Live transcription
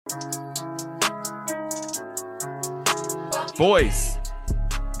Boys,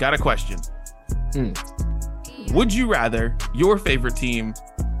 got a question. Would you rather your favorite team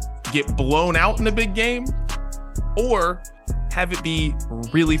get blown out in a big game or have it be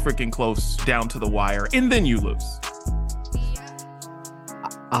really freaking close down to the wire and then you lose?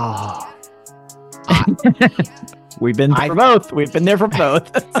 We've been for both. We've been there for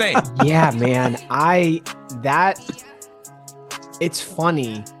both. Same. Yeah, man. It's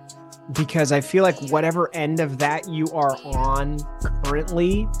funny because I feel like whatever end of that you are on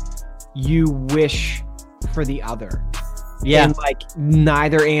currently, you wish for the other. Yeah. And like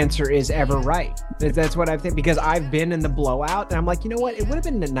neither answer is ever right. That's what I think, because I've been in the blowout and I'm like, you know what? It would have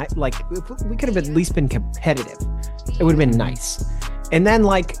been like if we could have at least been competitive. It would have been nice. And then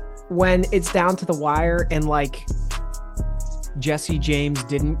like when it's down to the wire and like Jesse James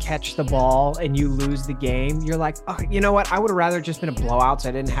didn't catch the ball and you lose the game, you're like, oh, you know what? I would have rather just been a blowout so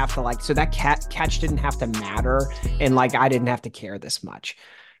I didn't have to like, so that catch didn't have to matter and like I didn't have to care this much.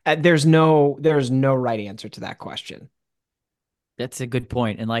 There's no right answer to that question. That's a good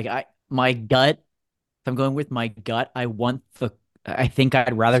point. And like my gut, if I'm going with my gut, I think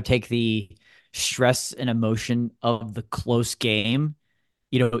I'd rather take the stress and emotion of the close game,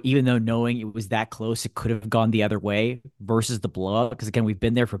 even though knowing it was that close, it could have gone the other way versus the blowout. Because again, we've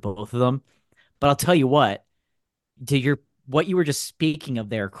been there for both of them. But I'll tell you what, what you were just speaking of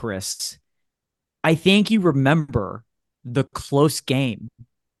there, Chris, I think you remember the close game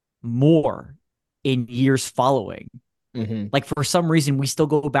more in years following. Mm-hmm. Like for some reason, we still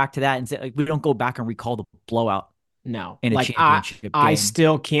go back to that and say, like, we don't go back and recall the blowout. No, in a like championship game. I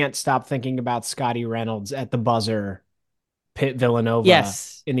still can't stop thinking about Scotty Reynolds at the buzzer, Pitt Villanova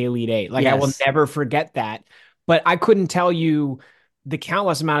in the Elite Eight. Like I will never forget that. But I couldn't tell you the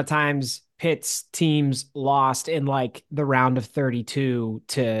countless amount of times Pitt's teams lost in like the round of 32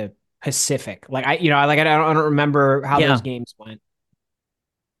 to Pacific. Like I don't remember how those games went.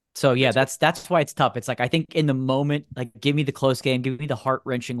 So yeah, that's why it's tough. It's like I think in the moment, like give me the close game, give me the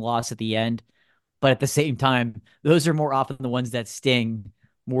heart-wrenching loss at the end. But at the same time, those are more often the ones that sting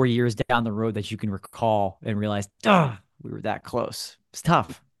more years down the road that you can recall and realize, we were that close. It's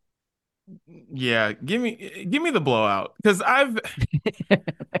tough. Yeah, give me the blowout, because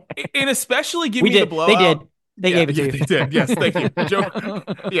and especially give me the blowout. They did. They gave it to you. They did. Yes, thank you, Joe.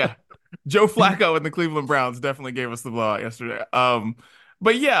 Yeah, Joe Flacco and the Cleveland Browns definitely gave us the blowout yesterday.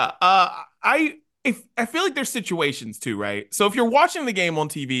 But yeah, I feel like there's situations too, right? So if you're watching the game on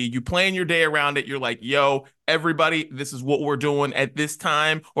TV, you plan your day around it. You're like, yo, everybody, this is what we're doing at this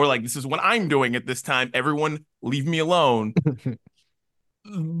time. Or like, this is what I'm doing at this time. Everyone leave me alone.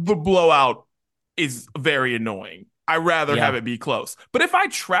 The blowout is very annoying. I'd rather have it be close. But if I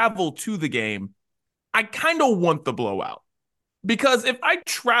travel to the game, I kind of want the blowout. Because if I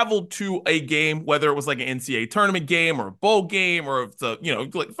traveled to a game, whether it was like an NCAA tournament game or a bowl game, or if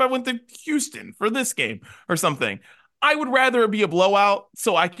like if I went to Houston for this game or something, I would rather it be a blowout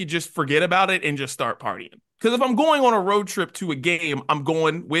so I could just forget about it and just start partying. Because if I'm going on a road trip to a game, I'm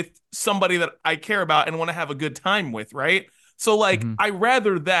going with somebody that I care about and want to have a good time with, right? So like, I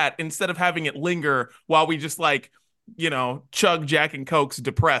rather that instead of having it linger while we just like, chug Jack and Cokes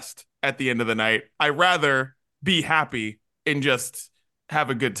depressed at the end of the night. I rather be happy and just have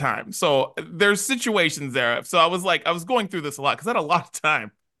a good time. So there's situations there. So I was going through this a lot because I had a lot of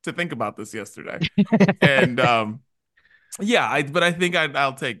time to think about this yesterday. And but I think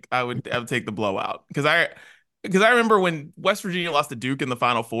I would take the blowout because I remember when West Virginia lost to Duke in the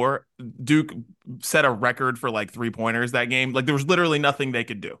Final Four. Duke set a record for like 3-pointers that game. Like there was literally nothing they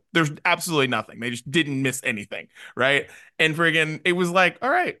could do. There's absolutely nothing. They just didn't miss anything, right? And friggin', it was like, all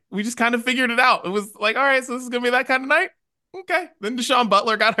right, we just kind of figured it out. It was like, all right, so this is gonna be that kind of night. Okay. Then Deshaun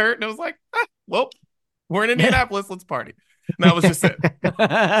Butler got hurt, and it was like, well, we're in Indianapolis. Let's party. And that was just it.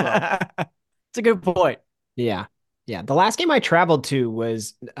 It's a good point. Yeah. Yeah. The last game I traveled to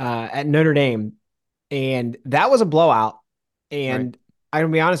was at Notre Dame, and that was a blowout. And I'm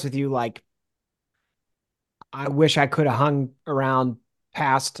going to be honest with you, like, I wish I could have hung around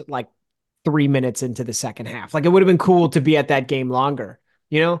past like 3 minutes into the second half. Like, it would have been cool to be at that game longer,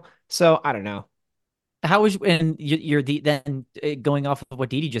 So I don't know. How was you're then going off of what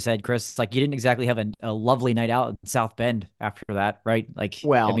Didi just said, Chris? Like you didn't exactly have a lovely night out in South Bend after that, right? Like,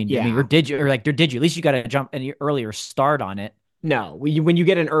 well, I mean, or did you? At least you got to jump an earlier start on it. No, when you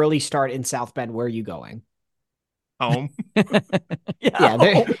get an early start in South Bend, where are you going? Home.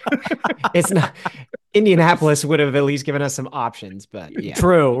 It's not. Indianapolis would have at least given us some options, but yeah.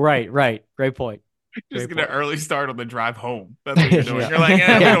 True. Right. Great point. Just get an early start on the drive home. That's what you're doing. You're like,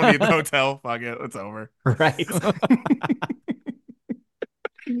 we don't need the hotel. Fuck it. It's over. Right.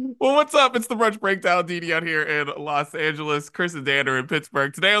 Well, what's up? It's the Brunch Breakdown, Didi out here in Los Angeles. Chris and Dan are in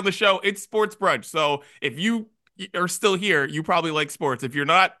Pittsburgh. Today on the show, it's Sports Brunch. So if you are still here, you probably like sports. If you're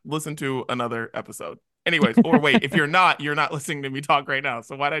not, listen to another episode. Anyways, or wait, if you're not listening to me talk right now.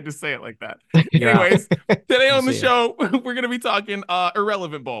 So why'd I just say it like that? You're out. Anyways, today We'll on the see you. show, we're gonna be talking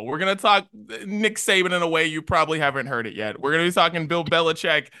Irrelevant Bowl. We're gonna talk Nick Saban in a way you probably haven't heard it yet. We're gonna be talking Bill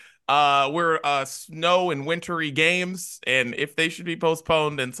Belichick. We're snow and wintry games and if they should be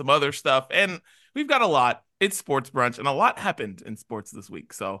postponed and some other stuff. And we've got a lot. It's Sports Brunch and a lot happened in sports this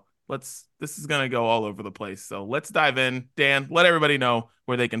week. So this is gonna go all over the place. So let's dive in. Dan, let everybody know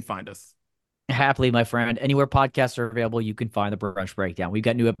where they can find us. Happily, my friend. Anywhere podcasts are available, you can find the Brunch Breakdown. We've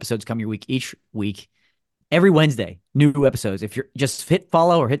got new episodes coming your week each week. Every Wednesday, new episodes. If you're just hit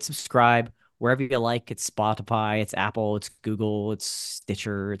follow or hit subscribe wherever you like. It's Spotify, it's Apple, it's Google, it's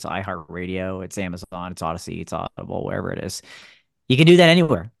Stitcher, it's iHeartRadio, it's Amazon, it's Odyssey, it's Audible, wherever it is. You can do that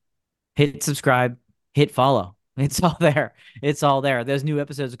anywhere. Hit subscribe, hit follow. It's all there. It's all there. Those new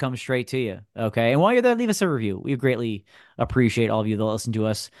episodes will come straight to you. Okay. And while you're there, leave us a review. We greatly appreciate all of you that listen to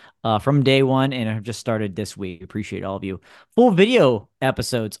us from day one and have just started this week. Appreciate all of you. Full video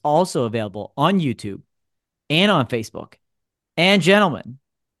episodes also available on YouTube and on Facebook. And gentlemen,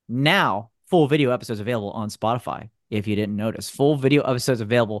 now full video episodes available on Spotify. If you didn't notice, full video episodes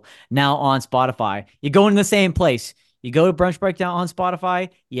available now on Spotify. You go in the same place. You go to Brunch Breakdown on Spotify,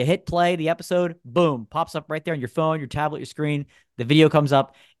 you hit play, the episode, boom, pops up right there on your phone, your tablet, your screen. The video comes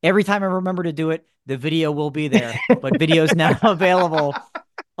up. Every time I remember to do it, the video will be there. But video is now available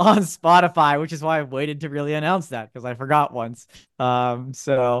on Spotify, which is why I waited to really announce that because I forgot once.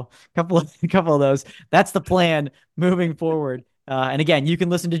 So a couple of those. That's the plan moving forward. And again, you can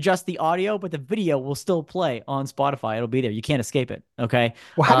listen to just the audio, but the video will still play on Spotify. It'll be there. You can't escape it. Okay.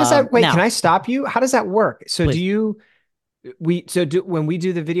 Well, how does that, wait, now, can I stop you? How does that work? So please. do you, when we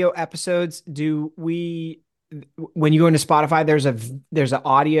do the video episodes, do we, when you go into Spotify, there's an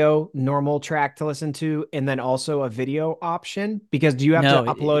audio normal track to listen to and then also a video option? Because do you have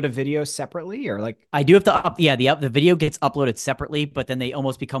to upload a video separately or like? I do have to the video gets uploaded separately, but then they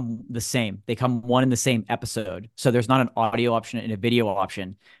almost become the same. They come one in the same episode. So there's not an audio option and a video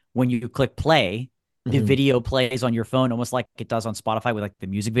option. When you click play, the video plays on your phone almost like it does on Spotify with like the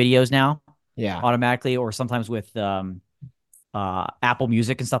music videos now. Yeah. Automatically, or sometimes with Apple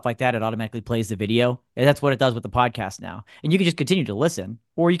Music and stuff like that, it automatically plays the video. And that's what it does with the podcast now. And you can just continue to listen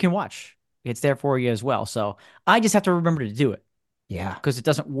or you can watch. It's there for you as well. So I just have to remember to do it. Yeah. Because it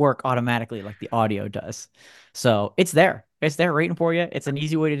doesn't work automatically like the audio does. So it's there. It's there waiting for you. It's an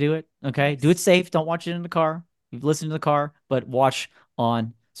easy way to do it. Okay. Do it safe. Don't watch it in the car. You've listened to the car, but watch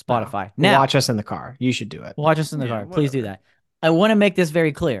on Spotify. Now, watch us in the car. You should do it. Watch us in the car. Please do that. I want to make this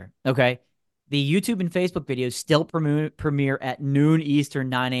very clear. Okay. The YouTube and Facebook videos still premiere at noon Eastern,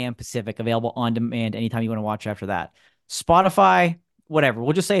 9 a.m. Pacific, available on demand anytime you want to watch after that. Spotify, whatever.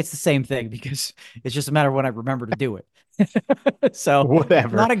 We'll just say it's the same thing because it's just a matter of when I remember to do it. So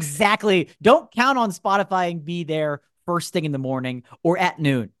whatever. Not exactly. Don't count on Spotify and be there first thing in the morning or at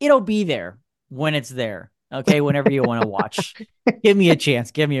noon. It'll be there when it's there. Okay. Whenever you want to watch. Give me a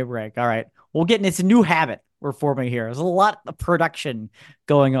chance. Give me a break. All right. It's a new habit we're forming here. There's a lot of production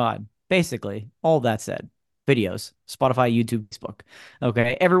going on. Basically, all that said, videos, Spotify, YouTube, Facebook.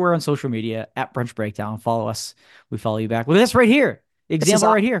 Okay. Everywhere on social media at Brunch Breakdown. Follow us. We follow you back. Well, that's right here. Example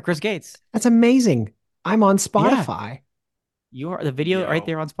right here. Chris Gates. That's amazing. I'm on Spotify. Yeah. You are the video right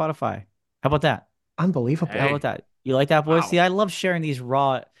there on Spotify. How about that? Unbelievable. Hey. How about that? You like that, boys? Wow. See, I love sharing these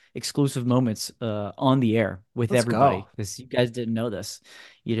raw exclusive moments on the air with everybody because you guys didn't know this.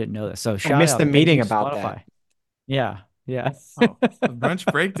 You didn't know this. So I missed the meeting about Spotify. that. Yeah. Yeah. Brunch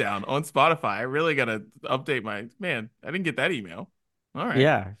Breakdown on Spotify. I really got to update I didn't get that email. All right.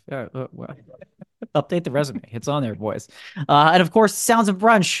 Yeah. Well, update the resume. It's on there, boys. And of course, Sounds of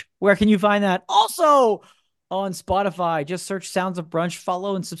Brunch. Where can you find that? Also on Spotify. Just search Sounds of Brunch.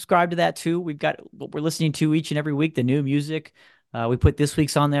 Follow and subscribe to that too. We've got what we're listening to each and every week, the new music. We put this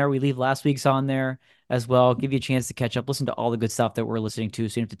week's on there. We leave last week's on there as well. Give you a chance to catch up, listen to all the good stuff that we're listening to.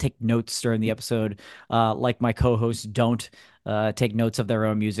 So you don't have to take notes during the episode, like my co-hosts don't take notes of their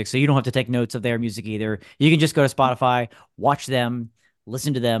own music. So you don't have to take notes of their music either. You can just go to Spotify, watch them,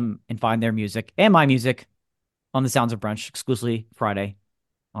 listen to them, and find their music and my music on the Sounds of Brunch, exclusively Friday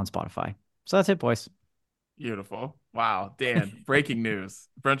on Spotify. So that's it, boys. Beautiful. Wow. Dan, breaking news.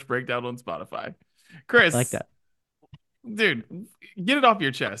 Brunch Breakdown on Spotify. Chris. I like that. Dude, get it off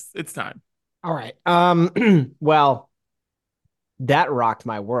your chest. It's time. All right. Well, that rocked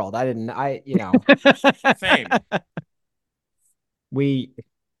my world. Same.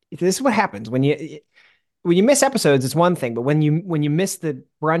 This is what happens when when you miss episodes, it's one thing, but when you miss the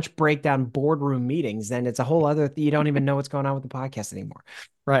brunch breakdown boardroom meetings, then it's a whole other. You don't even know what's going on with the podcast anymore.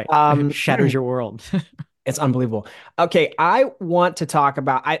 Right. Um, Shatters your world. it's unbelievable. Okay, I want to talk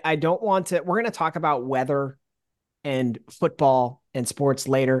about. I don't want to. We're going to talk about weather and football and sports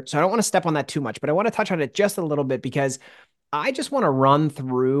later, so I don't want to step on that too much, but I want to touch on it just a little bit because I just want to run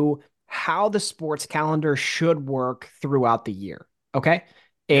through how the sports calendar should work throughout the year. Okay.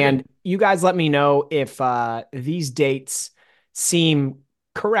 Hit it. And you guys let me know if these dates seem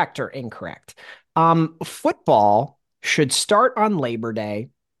correct or incorrect. Football should start on Labor Day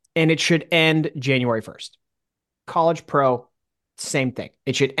and it should end January 1st. College pro, same thing.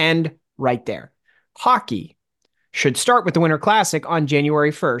 It should end right there. Hockey should start with the Winter Classic on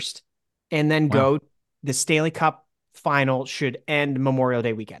January 1st and then Wow. go. The Stanley Cup final should end Memorial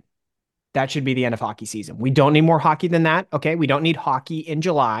Day weekend. That should be the end of hockey season. We don't need more hockey than that. Okay. We don't need hockey in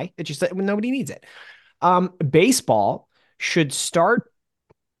July. It's just that nobody needs it. Baseball should start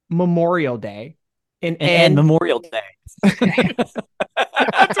Memorial Day and And end. Memorial Day.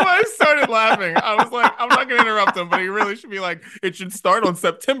 That's why I started laughing. I was like, I'm not going to interrupt him, but he really should be like, it should start on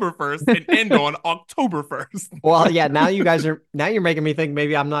September 1st and end on October 1st. Well, yeah, now you're making me think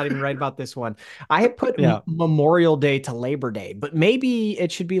maybe I'm not even right about this one. I had put Yeah. Memorial Day to Labor Day, but maybe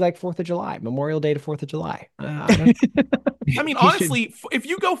it should be like 4th of July, Memorial Day to 4th of July. I don't I mean, he should. honestly, if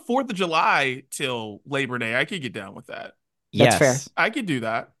you go 4th of July till Labor Day, I could get down with that. That's fair. Yes. I could do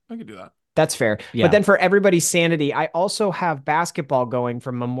that. I could do that. That's fair. But Yeah. then for everybody's sanity, I also have basketball going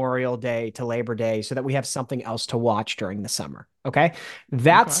from Memorial Day to Labor Day so that we have something else to watch during the summer. Okay. Okay.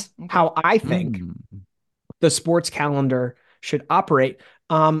 That's Okay. how I think Mm. the sports calendar should operate.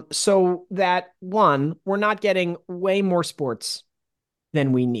 So that one, we're not getting way more sports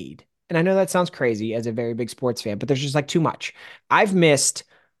than we need. And I know that sounds crazy as a very big sports fan, but there's just like too much. I've missed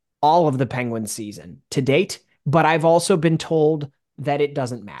all of the Penguins season to date, but I've also been told that it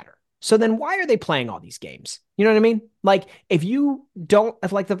doesn't matter. So then why are they playing all these games? You know what I mean? Like if you don't,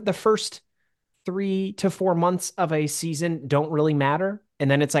 if like the first 3 to 4 months of a season don't really matter, and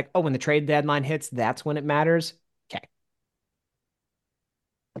then it's like, oh, when the trade deadline hits, that's when it matters. Okay,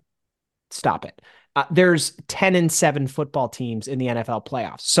 stop it. There's 10-7 football teams in the NFL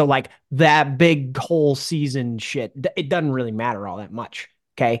playoffs. So like that big whole season shit, it doesn't really matter all that much.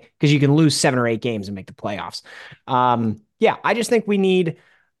 Okay. Because you can lose 7 or 8 games and make the playoffs. Yeah, I just think we need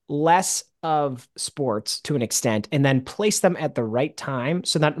less of sports to an extent and then place them at the right time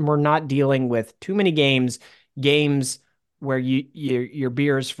so that we're not dealing with too many games where your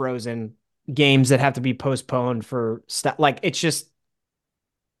beer is frozen, games that have to be postponed for stuff. Like it's just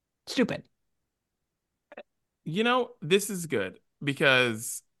stupid. You know, this is good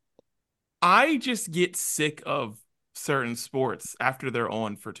because I just get sick of certain sports after they're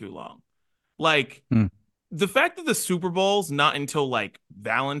on for too long. Like Mm. the fact that the Super Bowl's not until like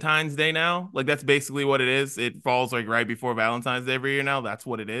Valentine's Day now, like that's basically what it is. It falls like right before Valentine's Day every year now. That's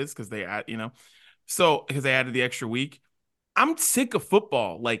what it is because they add, so because they added the extra week. I'm sick of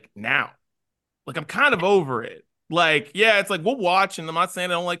football like now. Like I'm kind of over it. Like, yeah, it's like we'll watch, and I'm not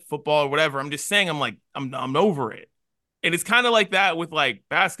saying I don't like football or whatever. I'm just saying I'm over it. And it's kind of like that with like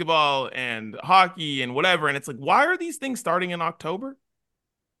basketball and hockey and whatever. And it's like, why are these things starting in October?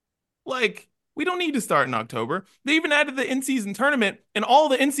 Like, we don't need to start in October. They even added the in-season tournament, and all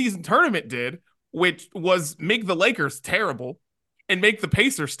the in-season tournament did, which was make the Lakers terrible and make the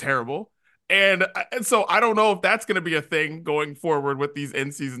Pacers terrible. And so I don't know if that's going to be a thing going forward with these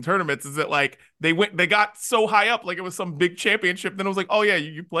in-season tournaments. Is it like they got so high up, like it was some big championship, then it was like, oh yeah,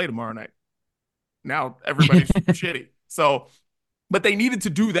 you play tomorrow night. Now everybody's shitty. So, but they needed to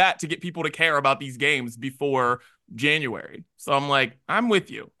do that to get people to care about these games before January. So I'm like, I'm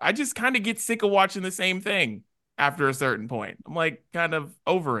with you. I just kind of get sick of watching the same thing after a certain point. I'm like kind of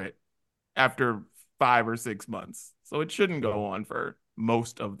over it after 5 or 6 months. So it shouldn't go on for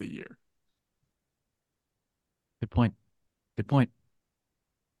most of the year. Good point. Good point.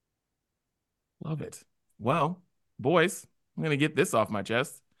 Love it. Well, boys, I'm gonna get this off my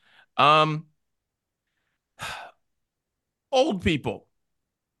chest. Um, old people,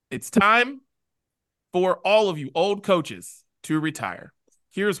 it's time for all of you old coaches to retire.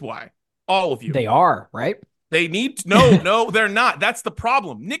 Here's why. All of you. They are, right? They need to, no, they're not. That's the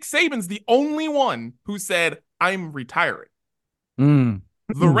problem. Nick Saban's the only one who said, I'm retiring. Mm.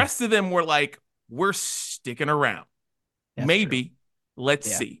 The rest of them were like, we're sticking around. That's Maybe. true. Let's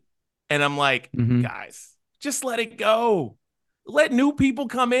Yeah. see. And I'm like, Mhm. guys, just let it go. Let new people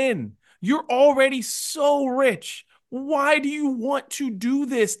come in. You're already so rich. why do you want to do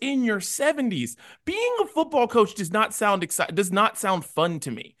this in your 70s? Being a football coach does not sound fun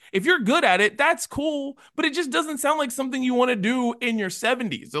to me. If you're good at it, that's cool, but it just doesn't sound like something you want to do in your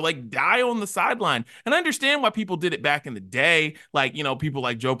 70s or like die on the sideline. And I understand why people did it back in the day, like, people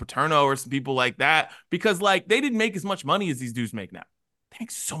like Joe Paterno or some people like that, because like they didn't make as much money as these dudes make now. They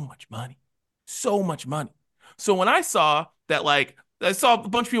make so much money. So much money. So when I saw that, like, I saw a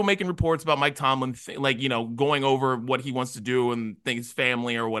bunch of people making reports about Mike Tomlin, like, going over what he wants to do and his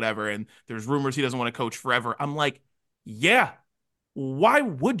family or whatever. And there's rumors he doesn't want to coach forever. I'm like, yeah, why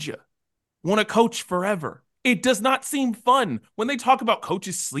would you want to coach forever? It does not seem fun when they talk about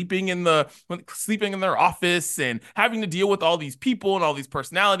coaches sleeping in their office and having to deal with all these people and all these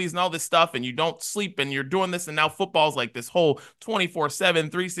personalities and all this stuff, and you don't sleep and you're doing this, and now football's like this whole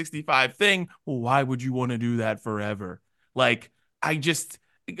 24/7 365 thing. Why would you want to do that forever? Like, I just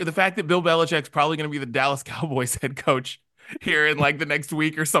the fact that Bill Belichick's probably going to be the Dallas Cowboys head coach here in like the next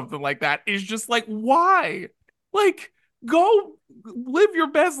week or something like that is just like, why? Like, go live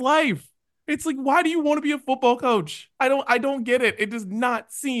your best life. It's like, why do you want to be a football coach? I don't get it. It does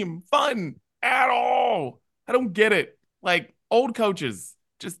not seem fun at all. I don't get it. Like, old coaches,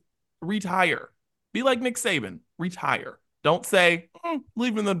 just retire. Be like Nick Saban, retire. Don't say,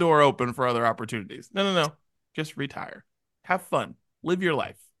 leaving the door open for other opportunities. No, no, no. Just retire. Have fun. Live your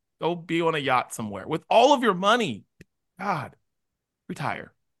life. Go be on a yacht somewhere with all of your money. God,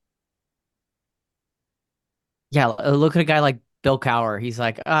 retire. Yeah, look at a guy like Bill Cowher. He's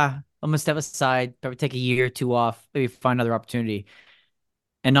like, I'm gonna step aside, probably take a year or two off, maybe find another opportunity.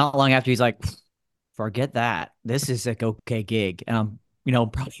 And not long after, he's like, forget that. This is a okay gig, and I'm,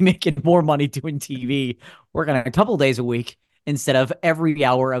 probably making more money doing TV, working a couple days a week instead of every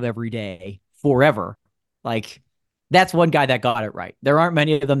hour of every day forever. Like, that's one guy that got it right. There aren't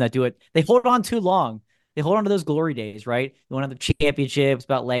many of them that do it. They hold on too long. They hold on to those glory days, right? They want to have the championships,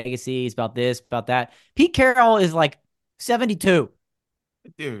 about legacies, about this, about that. Pete Carroll is like 72.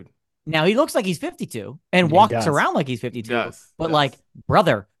 Dude, Now he looks like he's 52 and He walks does. around like he's he 52. does. But like, Does.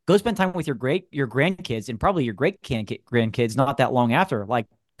 brother, go spend time with your grandkids and probably your great grandkids not that long after. Like,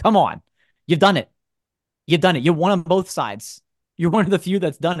 come on. You've done it. You've done it. You won on both sides. You're one of the few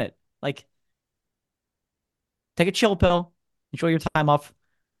that's done it. Like, take a chill pill. Enjoy your time off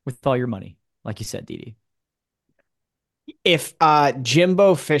with all your money. Like you said, Didi. If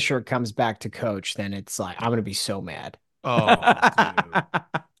Jimbo Fisher comes back to coach, then it's like I'm gonna be so mad. Oh, dude.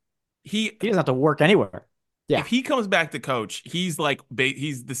 He He doesn't have to work anywhere. Yeah. If he comes back to coach, he's like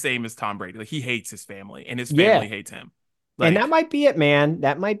he's the same as Tom Brady. Like, he hates his family and his Yeah. family hates him. And that Like, might be it, man.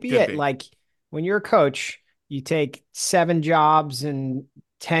 That might be could it. be. Like when you're a coach, you take 7 jobs in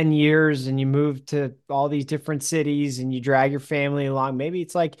 10 years and you move to all these different cities and you drag your family along. Maybe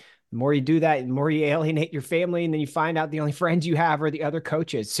it's like the more you do that, the more you alienate your family. And then you find out the only friends you have are the other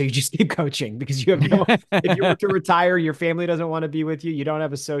coaches. So you just keep coaching because you have if you were to retire, your family doesn't want to be with you. You don't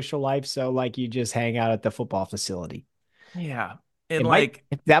have a social life. So like you just hang out at the football facility. Yeah. And It might,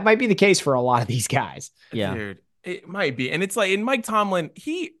 like, that might be the case for a lot of these guys. Yeah. dude, it might be. And it's like, in Mike Tomlin,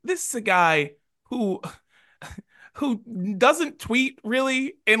 this is a guy who who doesn't tweet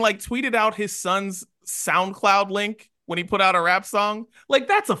really, and like tweeted out his son's SoundCloud link when he put out a rap song. Like,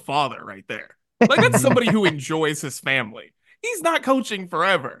 that's a father right there. Like, that's somebody who enjoys his family. He's not coaching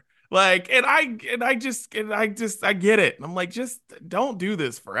forever. Like, I get it. I'm like, just don't do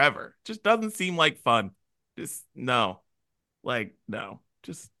this forever. Just doesn't seem like fun. Just no. Like, no.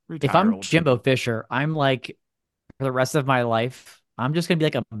 Just If retire, I'm old Jimbo people. Fisher, I'm like, for the rest of my life, I'm just gonna be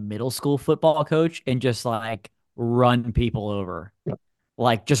like a middle school football coach and just like run people over.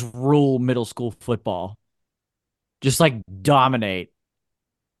 Like, just rule middle school football. Just like dominate.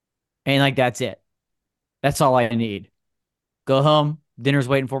 And like, that's it. That's all I need. Go home. Dinner's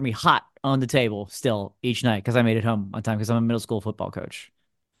waiting for me hot on the table still each night because I made it home on time because I'm a middle school football coach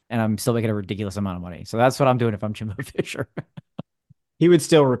and I'm still making a ridiculous amount of money. So that's what I'm doing if I'm Jimbo Fisher. He would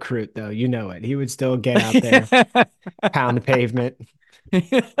still recruit, though. You know it. He would still get out there, pound the pavement.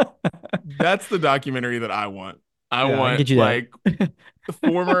 That's the documentary that I want. I Yeah, I can want get you that. like the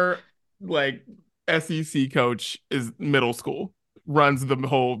former like SEC coach is middle school, runs the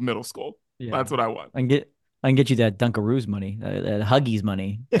whole middle school. Yeah. That's what I want. I can get I can get you that Dunkaroos money, that Huggies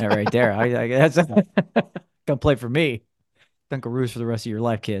money, right there. I that's gonna play for me. Dunkaroos for the rest of your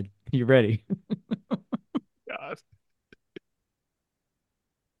life, kid. You ready? God,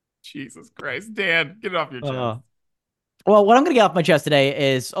 Jesus Christ, Dan, get it off your chest. Uh, Well, what I'm going to get off my chest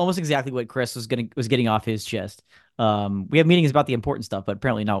today is almost exactly what Chris was getting off his chest. We have meetings about the important stuff, but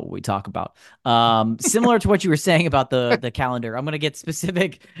apparently not what we talk about. Similar to what you were saying about the calendar, I'm going to get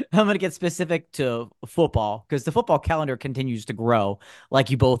specific. I'm going to get specific to football because the football calendar continues to grow, like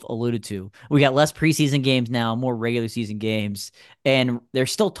you both alluded to. We got less preseason games now, more regular season games, and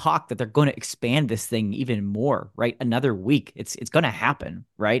there's still talk that they're going to expand this thing even more. Right, another week. It's going to happen.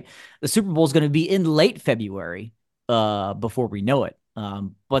 Right, the Super Bowl is going to be in late February before we know it.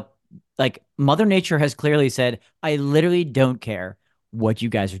 But like Mother Nature has clearly said, I literally don't care what you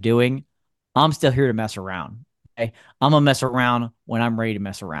guys are doing. I'm still here to mess around. Okay. I'm gonna mess around when I'm ready to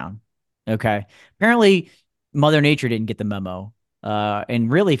mess around. Okay. Apparently, Mother Nature didn't get the memo.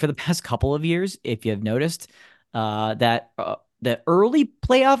 And really, for the past couple of years, if you have noticed, that the early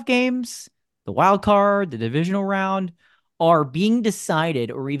playoff games, the wild card, the divisional round, are being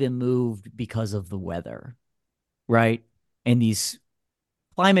decided or even moved because of the weather, right? And these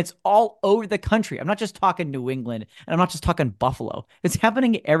climates all over the country. I'm not just talking New England and I'm not just talking Buffalo. It's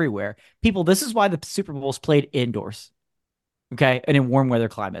happening everywhere. People, this is why the Super Bowl's played indoors, okay? And in warm weather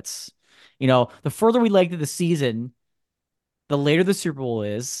climates. The further we leg to the season, the later the Super Bowl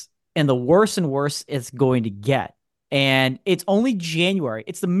is, and the worse and worse it's going to get. And it's only January.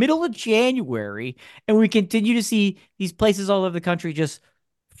 It's the middle of January, and we continue to see these places all over the country just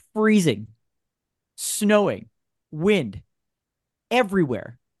freezing, snowing, wind,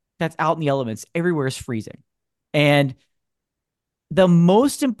 everywhere that's out in the elements, everywhere is freezing. And the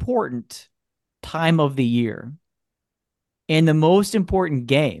most important time of the year and the most important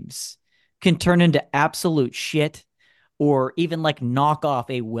games can turn into absolute shit or even like knock off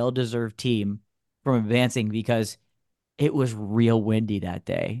a well deserved team from advancing because it was real windy that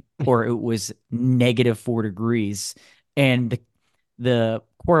day or it was -4 degrees and the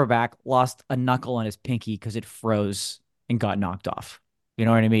quarterback lost a knuckle on his pinky because it froze and got knocked off. You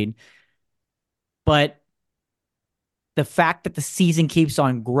know what I mean? But the fact that the season keeps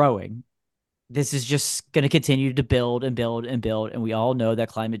on growing, this is just going to continue to build and build and build. And we all know that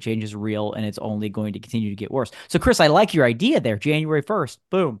climate change is real and it's only going to continue to get worse. So, Chris, I like your idea there. January 1st,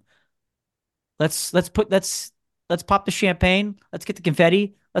 boom. Let's pop the champagne. Let's get the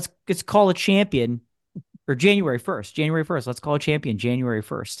confetti. Let's call a champion or January 1st. January 1st. Let's call a champion January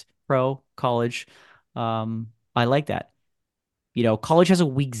 1st. Pro, college. I like that. College has a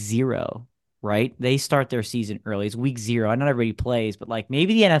week 0, right? They start their season early. It's week 0. I know everybody plays, but like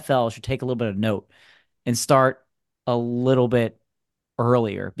maybe the NFL should take a little bit of note and start a little bit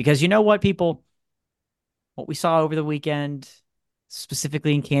earlier because you know what, people, what we saw over the weekend,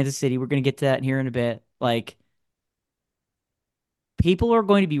 specifically in Kansas City, we're going to get to that here in a bit. Like people are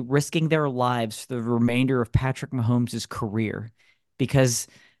going to be risking their lives for the remainder of Patrick Mahomes' career because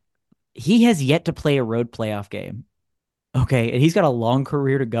he has yet to play a road playoff game. Okay, and he's got a long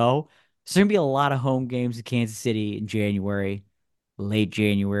career to go. So there's gonna be a lot of home games in Kansas City in January, late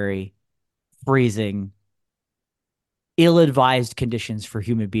January, freezing, ill-advised conditions for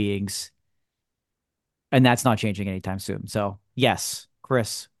human beings, and that's not changing anytime soon. So yes,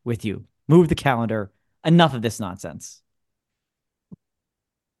 Chris, with you. Move the calendar. Enough of this nonsense.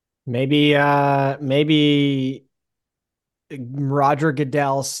 Maybe Roger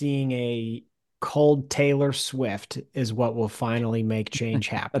Goodell seeing a cold Taylor Swift is what will finally make change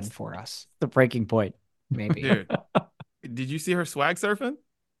happen That's for us. the breaking point. Maybe. Dude, did you see her swag surfing?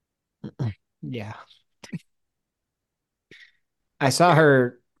 Yeah. I saw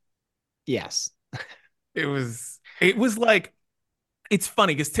her. Yes. It was like it's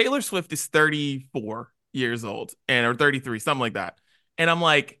funny because Taylor Swift is 34 years old and or 33, something like that. And I'm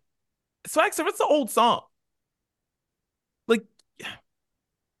like, swag surfing, it's an old song. Like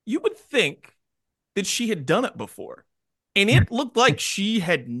you would think that she had done it before. And it looked like she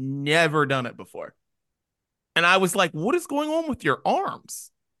had never done it before. And I was like, what is going on with your arms?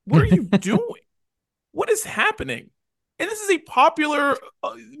 What are you doing? What is happening? And this is a popular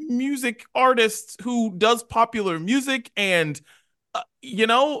music artist who does popular music and, you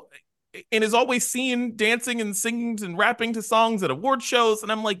know, and is always seen dancing and singing and rapping to songs at award shows.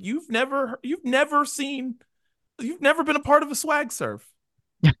 And I'm like, you've never been a part of a swag surf.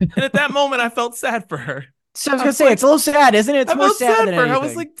 And at that moment, I felt sad for her. So I was I gonna was say it's like, a little sad, isn't it? It's I more felt sad sad than for her. I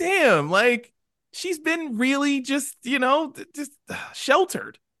was anything. like, damn, like she's been really just, just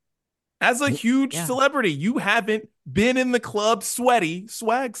sheltered. As a huge Yeah. celebrity, you haven't been in the club sweaty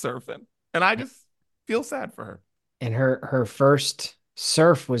swag surfing. And I just feel sad for her. And her first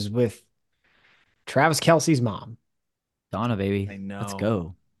surf was with Travis Kelsey's mom, Donna, baby. I Let's know.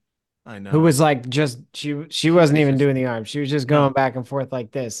 go. I who know. was like just she She wasn't was even just doing the arm. She was just no. going back and forth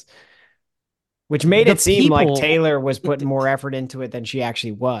like this. which made The it seem like people, Taylor was putting more effort into it than she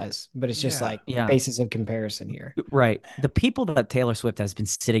actually was. But it's just Yeah. like yeah, basis of comparison here. right. The people that Taylor Swift has been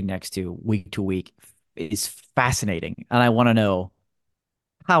sitting next to week is fascinating. And I want to know,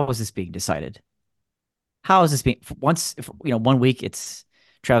 how is this being decided? How is this being once, if, 1 week it's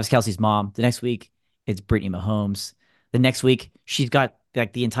Travis Kelsey's mom. The next week it's Brittany Mahomes. The next week she's got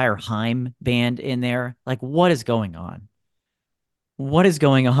like the entire Haim band in there. Like, what is going on? What is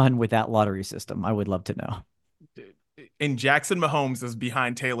going on with that lottery system? I would love to know. Dude. And Jackson Mahomes is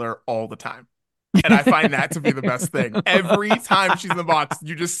behind Taylor all the time. And I find that to be the best thing. Every time she's in the box,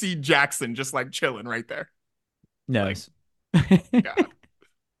 you just see Jackson just like chilling right there. Like, Knows. God.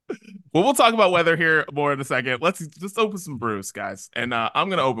 Well, we'll talk about weather here more in a second. Let's just open some brews, guys. And I'm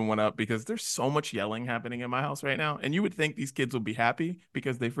gonna open one up because there's so much yelling happening in my house right now. And you would think these kids would be happy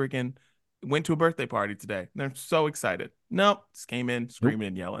because they freaking went to a birthday party today. They're so excited. Nope, just came in Nope. screaming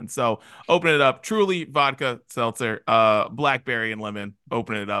and yelling. So open it up. Truly vodka seltzer, blackberry and lemon.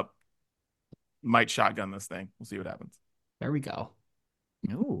 Open it up. Might shotgun this thing. We'll see what happens. There we go.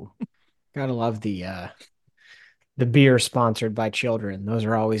 Ooh. Gotta love the beer sponsored by children. Those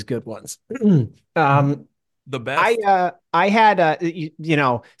are always good ones. The best. I had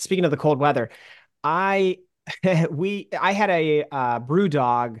speaking of the cold weather, I I had a brew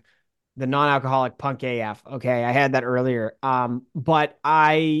dog, the non-alcoholic punk AF. Okay, I had that earlier. But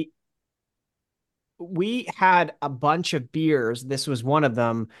I we had a bunch of beers. This was one of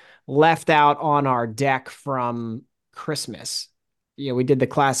them left out on our deck from Christmas. We did the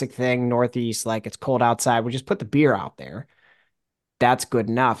classic thing, Northeast, like it's cold outside. We just put the beer out there. That's good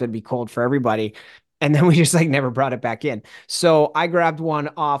enough. It'd be cold for everybody. And then we just like never brought it back in. So I grabbed one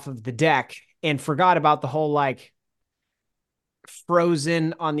off of the deck and forgot about the whole like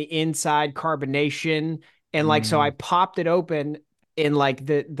frozen on the inside carbonation. And like, so I Mm. popped it open and like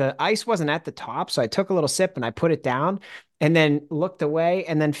the ice wasn't at the top. So I took a little sip and I put it down and then looked away.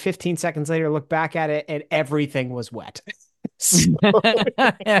 And then 15 seconds later, looked back at it and everything was wet. So,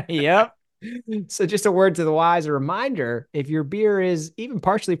 Yep. so just a word to the wise, a reminder, if your beer is even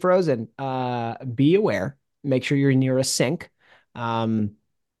partially frozen, be aware, make sure you're near a sink. Yeah,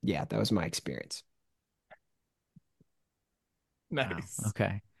 that was my experience. Wow. Nice.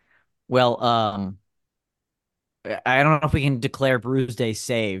 Okay. Well, I don't know if we can declare Brews Day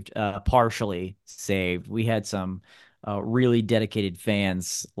saved, partially saved. We had some really dedicated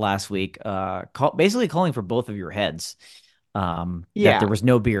fans last week, basically calling for both of your heads. That Yeah. there was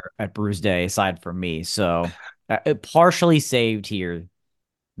no beer at Brews Day aside from me. So partially saved here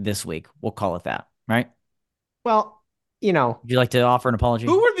this week. We'll call it that, right? Well, Would you like to offer an apology,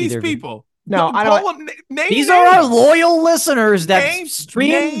 Who are these either of you? people? no, I don't. Call them name These are our names. loyal listeners that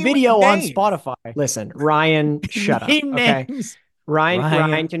stream Name video on names. Spotify. Listen, Ryan, shut up. Name Okay. names.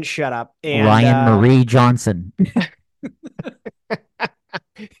 Ryan can shut up. And Ryan Marie Johnson.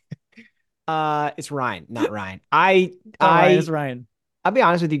 it's Ryan, not Ryan. Ryan is Ryan. I'll be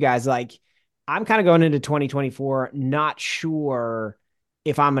honest with you guys. Like, I'm kind of going into 2024, not sure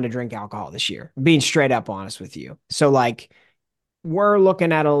if I'm going to drink alcohol this year. Being straight up honest with you. So, like, we're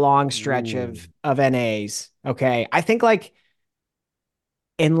looking at a long stretch Ooh. of NAs. Okay, I think like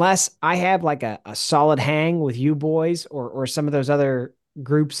unless I have like a solid hang with you boys or some of those other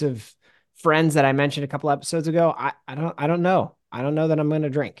groups of friends that I mentioned a couple episodes ago, I don't know. I don't know that I'm going to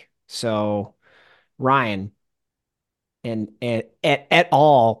drink. So, Ryan, and at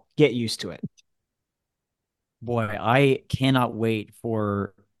all, get used to it. Boy, I cannot wait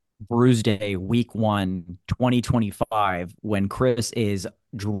for Brews Day week 1, 2025, when Chris is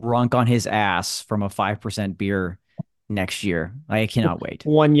drunk on his ass from a 5% beer next year. I cannot wait.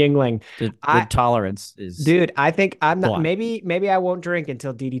 One Yingling. The I tolerance is Dude, I think I'm not gone. maybe I won't drink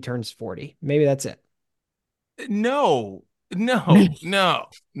until Dee Dee turns 40. Maybe that's it. No, no, no,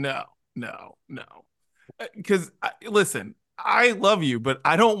 no, no, no. Because listen, I love you, but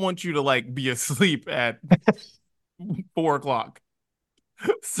I don't want you to like be asleep at 4 o'clock.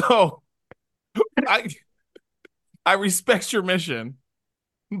 So I I respect your mission,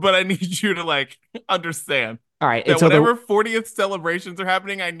 but I need you to like understand All right. And that so whatever 40th celebrations are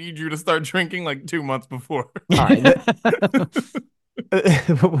happening, I need you to start drinking like 2 months before. all right.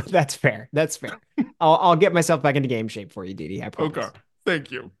 That's fair. That's fair. I'll get myself back into game shape for you, Dee Dee. I promise. Okay.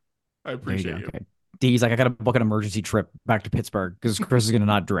 Thank you. I There you appreciate go. you. Okay. D's like, I got to book an emergency trip back to Pittsburgh because Chris is going to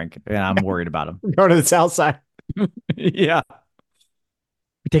not drink, and I'm worried about him. Go to the south side. Yeah.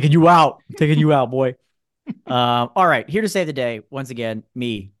 Taking you out. Taking you out, boy. All right. Here to save the day, once again,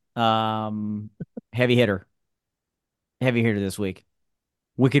 me. Heavy hitter. Heavy hitter this week.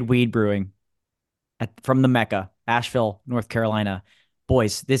 Wicked Weed Brewing from the Mecca, Asheville, North Carolina.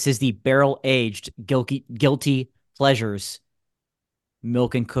 Boys, this is the barrel-aged guilty pleasures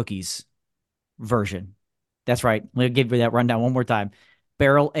milk and cookies version. That's right. Let me give you that rundown one more time.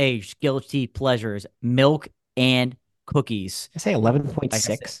 Barrel-aged guilty pleasures milk and cookies. I say Like I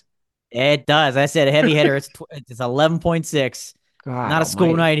said, 11.6. it does. I said a heavy hitter. It's 11.6. God Not a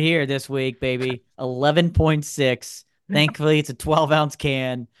school almighty. night here this week, baby. 11.6. Thankfully, it's a 12-ounce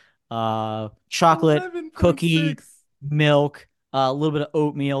can. Chocolate, cookie, 11.6. milk, a little bit of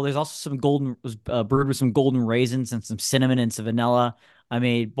oatmeal. There's also some brewed with some golden raisins and some cinnamon and some vanilla. I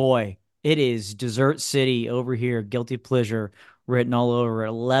mean, boy, it is dessert city over here. Guilty pleasure written all over it.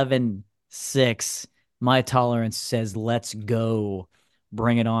 11.6. My tolerance says let's go.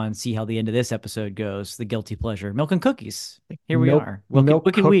 Bring it on. See how the end of this episode goes. The guilty pleasure. Milk and cookies. Here we are.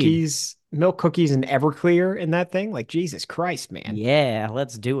 Wicked weed. Milk cookies and Everclear in that thing. Like Jesus Christ, man. Yeah,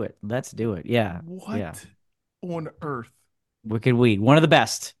 let's do it. Let's do it. Yeah. What Yeah. on earth? Wicked weed. One of the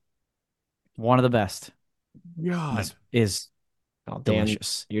best. One of the best. God. Is Oh, Dan,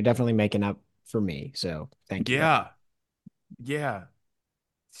 delicious. you're definitely making up for me. So thank you. Yeah. Yeah.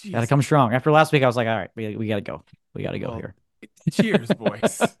 Jeez. Gotta come strong. After last week, I was like, all right, we gotta go. We gotta go Well, here. Cheers,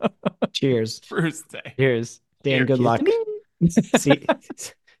 boys. Cheers. First day. Cheers. Dan, Here, good cheers. luck. see,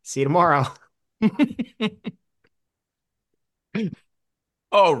 see you tomorrow.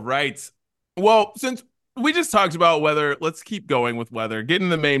 All right. Well, since we just talked about weather, let's keep going with weather. Get in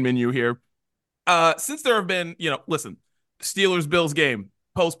the main menu here. Since there have been, listen, Steelers Bills game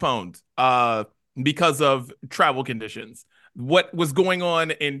postponed because of travel conditions. What was going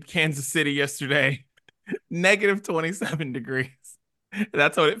on in Kansas City yesterday? Negative 27 degrees.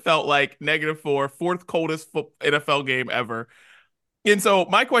 That's what it felt like. -4, fourth coldest NFL game ever. And so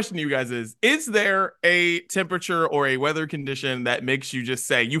my question to you guys is there a temperature or a weather condition that makes you just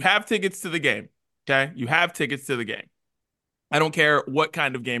say, you have tickets to the game, okay? You have tickets to the game. I don't care what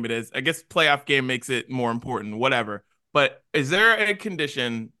kind of game it is. I guess playoff game makes it more important, whatever. But is there a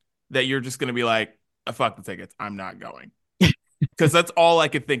condition that you're just going to be like, fuck the tickets, I'm not going? Because that's all I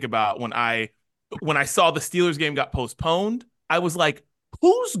could think about when I saw the Steelers game got postponed. I was like,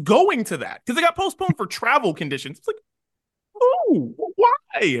 who's going to that? Because it got postponed for travel conditions. It's like, who?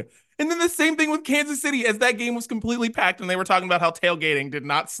 Why? And then the same thing with Kansas City, as that game was completely packed and they were talking about how tailgating did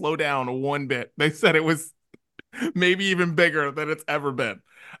not slow down one bit. They said it was maybe even bigger than it's ever been.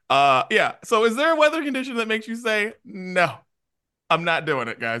 Yeah. So is there a weather condition that makes you say, no, I'm not doing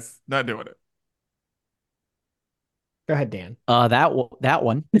it, guys. Not doing it. Go ahead, Dan. That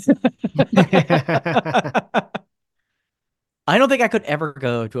one. I don't think I could ever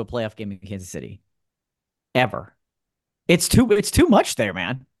go to a playoff game in Kansas City. Ever. It's too much there,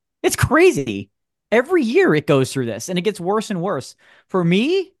 man. It's crazy. Every year it goes through this and it gets worse and worse. For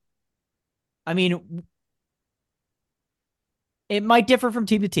me, I mean, it might differ from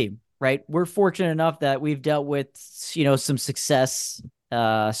team to team, right? We're fortunate enough that we've dealt with, some success.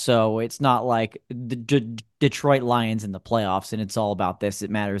 So it's not like the Detroit Lions in the playoffs and it's all about this. It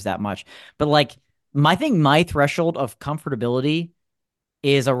matters that much. But like my threshold of comfortability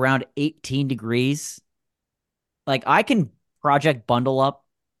is around 18 degrees. Like I can project bundle up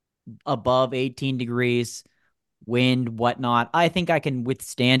above 18 degrees, wind, whatnot. I think I can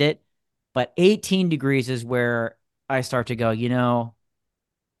withstand it. But 18 degrees is where I start to go, I don't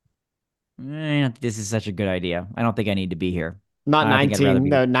think this is such a good idea. I don't think I need to be here. Not I think I'd rather 19. be-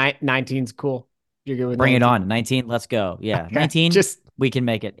 No, 19's cool. You're good with Bring it 19? on. 19, let's go. Yeah. Okay, 19, just we can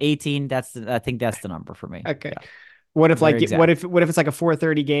make it. 18, I think that's the number for me. okay. Yeah. What if Very like exact. what if it's like a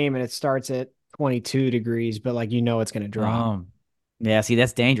 4:30 game and it starts at 22 degrees, but like it's gonna drop. Yeah, see,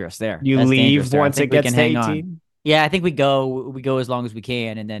 that's dangerous there. You That's dangerous leave there. I once it think we gets can to hang on. 18. Yeah, I think we go as long as we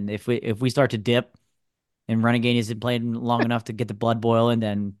can, and then if we start to dip and Renegade isn't playing long enough to get the blood boiling,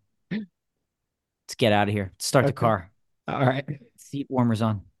 then let's get out of here. Start the Okay. car. All right. Seat warmers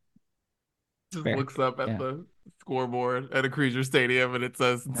on. Just Fair. looks up at Yeah. the scoreboard at a Creature Stadium and it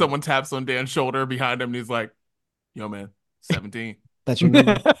says, someone taps on Dan's shoulder behind him and he's like, yo, man, 17. That's your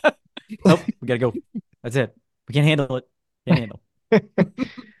number. Nope, we gotta go. That's it. We can't handle it. Can't handle.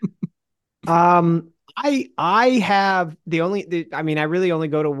 I have I really only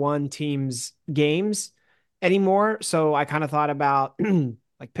go to one team's games anymore. So I kind of thought about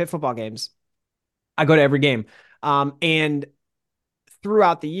like pit football games. I go to every game. And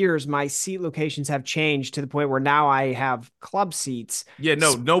throughout the years, my seat locations have changed to the point where now I have club seats. Yeah,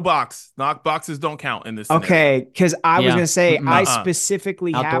 no box. Knock boxes don't count in this scenario. Okay, because I was Yeah. going to say, Mm-mm. I Uh-uh.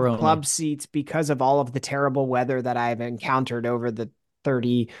 specifically Outdoor have only. club seats because of all of the terrible weather that I've encountered over the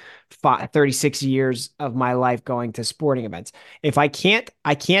 36 years of my life going to sporting events. If I can't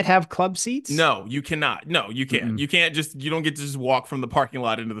have club seats. No, you cannot. No, you can't. Mm-mm. You don't get to just walk from the parking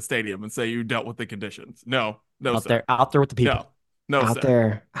lot into the stadium and say you dealt with the conditions. No, no, sir. Out there with the No, people. no,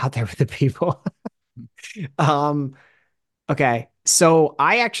 sir. Out there with the people. Um, okay. So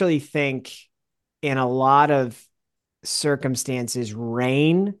I actually think in a lot of circumstances,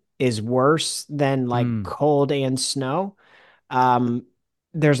 rain is worse than like Mm. cold and snow. Um,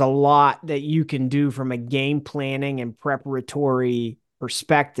 there's a lot that you can do from a game planning and preparatory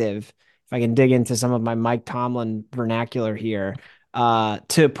perspective. If I can dig into some of my Mike Tomlin vernacular here,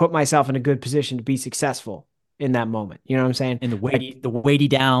 to put myself in a good position to be successful in that moment. You know what I'm saying? And Like the weighty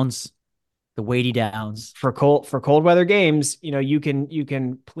downs. for cold weather games, you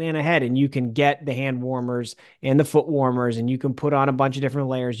can plan ahead and you can get the hand warmers and the foot warmers and you can put on a bunch of different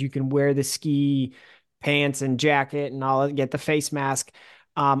layers. You can wear the ski pants and jacket and all get the face mask.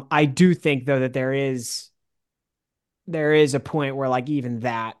 I do think though that there is a point where like even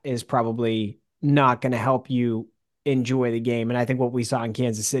that is probably not going to help you enjoy the game. And I think what we saw in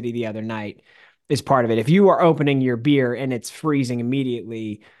Kansas City the other night is part of it. If you are opening your beer and it's freezing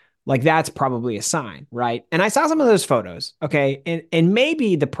immediately, like that's probably a sign, right? And I saw some of those photos. Okay. And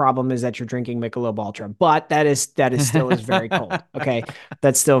maybe the problem is that you're drinking Michelob Ultra, but that is still is very cold. Okay.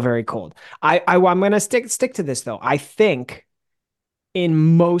 That's still very cold. I'm gonna stick to this though. I think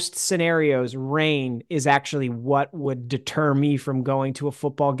in most scenarios, rain is actually what would deter me from going to a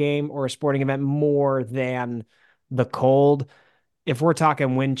football game or a sporting event more than the cold. If we're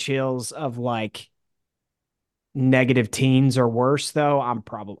talking wind chills of like negative teens or worse, though, I'm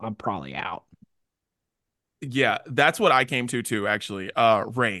probably out. Yeah, that's what I came to too, actually.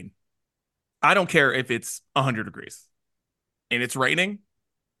 Rain. I don't care if it's 100 degrees and it's raining,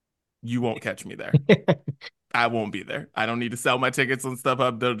 you won't catch me there. I won't be there. I don't need to sell my tickets and stuff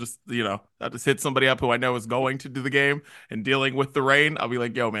up. They'll just, I'll just hit somebody up who I know is going to do the game and dealing with the rain. I'll be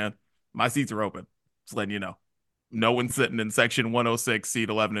like, yo, man, my seats are open. Just letting you know. No one's sitting in section 106, seat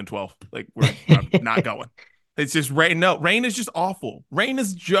 11 and 12. Like, I'm not going. It's just rain. No, rain is just awful. Rain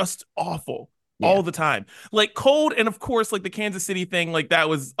is just awful Yeah. all the time. Like, cold. And of course, like the Kansas City thing, like that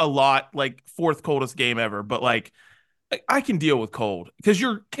was a lot, like fourth coldest game ever. But like, I can deal with cold because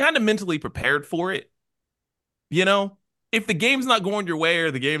you're kind of mentally prepared for it. You know, if the game's not going your way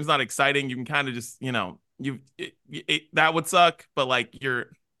or the game's not exciting, you can kind of just, that would suck. But like,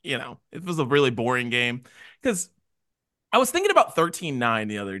 it was a really boring game because I was thinking about 13-9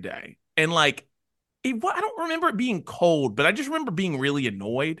 the other day and like, I don't remember it being cold, but I just remember being really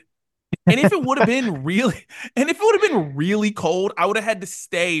annoyed. And if it would have been really, and if it would have been really cold, I would have had to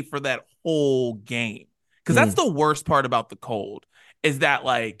stay for that whole game. Because that's Mm. the worst part about the cold is that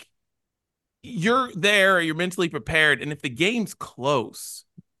like you're there, you're mentally prepared, and if the game's close,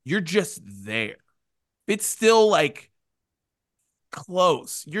 you're just there. It's still like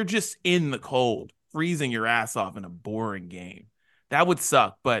close. You're just in the cold, freezing your ass off in a boring game. That would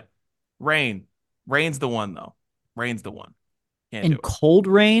suck, but rain, rain's the one though. Rain's the one. Can't do And it. cold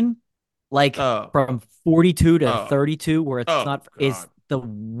rain, like Oh, from 42 to oh, 32, where it's oh not, is God. the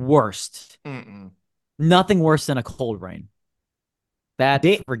worst. Mm-mm. Nothing worse than a cold rain. That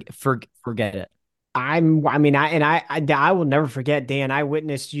Da- forget it. I mean, I will never forget, Dan. I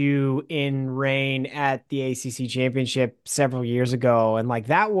witnessed you in rain at the ACC championship several years ago, and like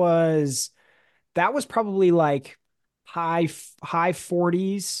that was probably like high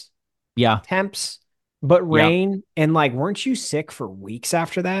 40s Yeah, temps, but yeah. rain. And like, weren't you sick for weeks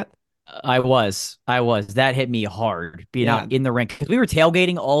after that? I was. That hit me hard being out Yeah, in the rink because we were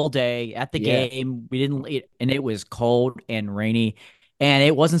tailgating all day at the yeah, game. And it was cold and rainy, and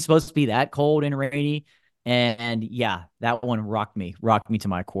it wasn't supposed to be that cold and rainy. And yeah, that one rocked me to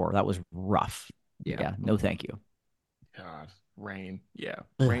my core. That was rough. yeah. Yeah, no, thank you. God, rain. Yeah,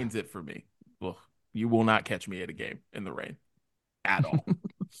 Ugh. rain's it for me. Well, you will not catch me at a game in the rain at all.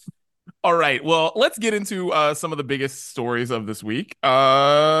 All right. Well, let's get into some of the biggest stories of this week.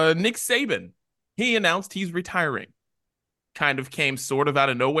 Nick Saban, he announced he's retiring. Kind of came sort of out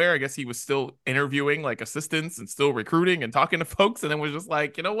of nowhere. I guess he was still interviewing like assistants and still recruiting and talking to folks, and then was just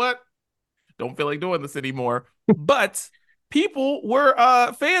like, you know what? Don't feel like doing this anymore. But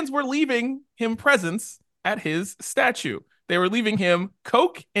fans were leaving him presents at his statue. They were leaving him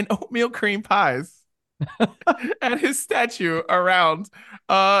Coke and oatmeal cream pies at his statue around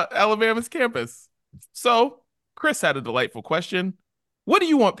Alabama's campus. So Chris had a delightful question. What do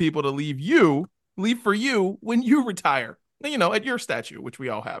you want people to leave for you when you retire? At your statue, which we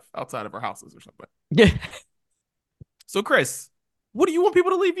all have outside of our houses or something. Yeah. So Chris, what do you want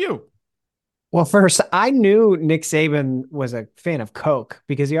people to leave you? Well, first, I knew Nick Saban was a fan of Coke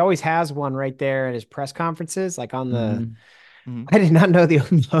because he always has one right there at his press conferences, like on the. Mhm. I did not know the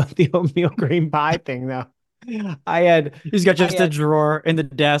the oatmeal cream pie thing though. I had, He's got I just a had drawer in the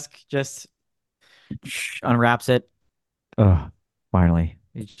desk, just unwraps it. Oh, finally.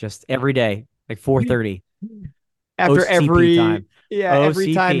 It's just every day, like 4:30. after OCP every time. yeah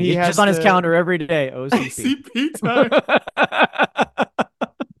every time OCP. he It's just has on his to. calendar every day. OCP. OCP time.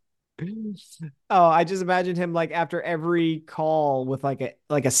 Oh, I just imagine him like after every call with like a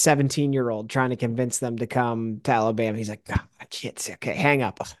 17-year-old trying to convince them to come to Alabama. He's like, "Ah, I can't say, okay, hang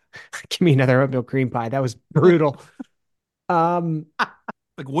up. Give me another oatmeal cream pie. That was brutal. Um,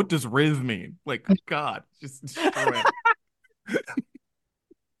 Like, what does Riz mean? Like, God, just destroy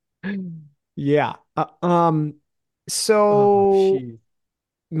it. yeah. Oh, So jeez.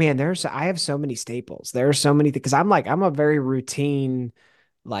 man, I have so many staples. There are so many because I'm a very routine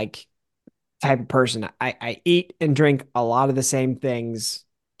like type of person. I eat and drink a lot of the same things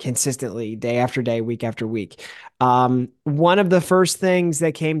consistently, day after day, week after week. One of the first things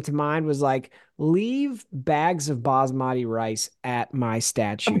that came to mind was like, leave bags of basmati rice at my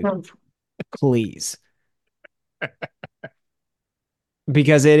statue, please,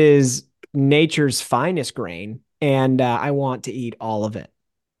 because it is nature's finest grain, and I want to eat all of it.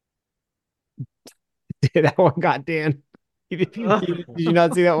 That one got Dan. Did you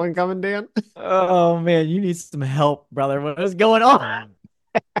not see that one coming, Dan? Oh man, you need some help, brother. What is going on?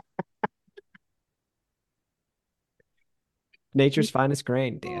 Nature's finest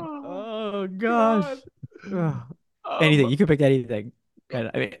grain, Dan. Oh, Oh God. gosh. Ugh. Um, Anything. You could pick anything.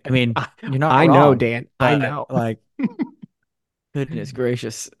 And I mean, I, you're not I know, wrong, Dan. I but know. like, goodness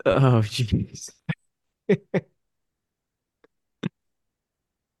gracious. Oh jeez.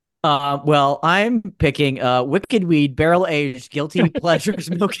 Well, I'm picking Wicked Weed Barrel Aged Guilty Pleasures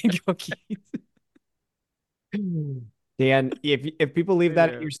Milking Cookies. Dan, if people leave that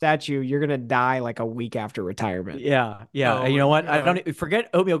at yeah. your statue, you're gonna die like a week after retirement. Yeah, yeah. Oh And you my know what? I don't God. forget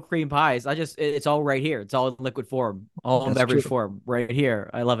oatmeal cream pies. It's all right here. It's all in liquid form, all in That's beverage true. form, right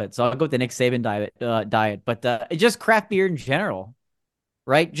here. I love it. So I'll go with the Nick Saban diet. But just craft beer in general,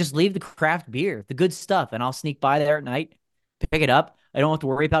 right? Just leave the craft beer, the good stuff, and I'll sneak by there at night, pick it up. I don't have to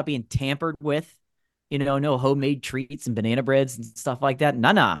worry about being tampered with. No homemade treats and banana breads and stuff like that.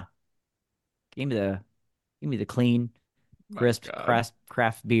 Nah. Give me the give me the clean, My crisp, God.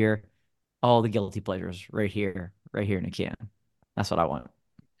 craft beer, all the guilty pleasures right here in a can. That's what I want.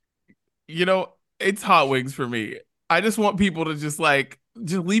 It's hot wings for me. I just want people to just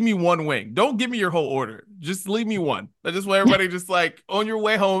leave me one wing. Don't give me your whole order. Just leave me one. I just want everybody just like on your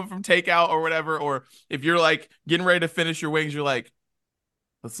way home from takeout or whatever. Or if you're like getting ready to finish your wings, you're like,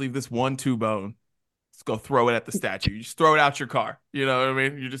 let's leave this one two bone. Let's go throw it at the statue. You just throw it out your car. You know what I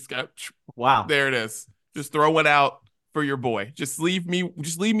mean? You just got Wow. there it is. Just throw it out for your boy. Just leave me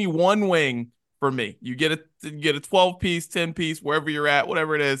one wing for me. You get a 12 piece, 10 piece, wherever you're at,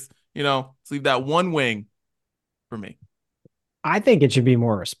 whatever it is, just leave that one wing for me. I think it should be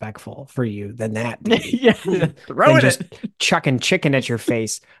more respectful for you than that, Didi. Yeah, Than throwing just it. chucking chicken at your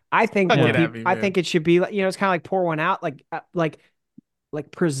face. I think Fuck what it Yeah. at people, me, I man. think it should be like, it's kind of like pour one out, like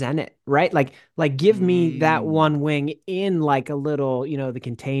present it, right? Like give me that Mm, one wing in like a little, the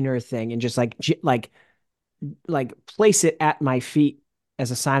container thing and just like place it at my feet as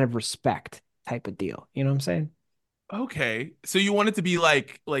a sign of respect type of deal. You know what I'm saying? okay. So you want it to be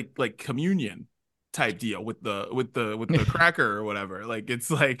like communion type deal with the cracker or whatever. Like it's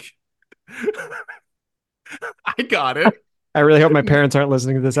like I got it. I really hope my parents aren't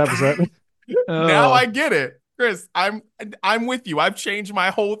listening to this episode. Now I Oh. get it. Chris, I'm with you. I've changed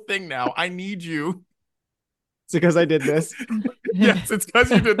my whole thing now. I need you. It's because I did this. Yes, it's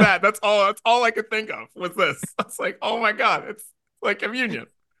because you did that. That's all I could think of was this. I was like, oh my God, it's like communion.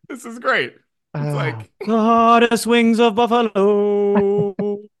 This is great. It's Ah, like, The hottest wings of buffalo.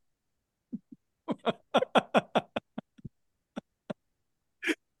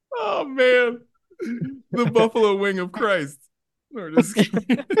 oh man. The buffalo wing of Christ. Or just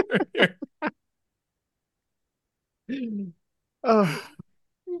oh,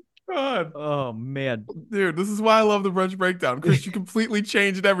 God. Oh man. Dude, this is why I love the brunch breakdown. Chris, you completely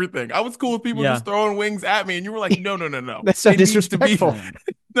changed everything. I was cool with people Yeah. just throwing wings at me, and you were like, no, no, no, no. that's so It needs to be disrespectful. Yeah.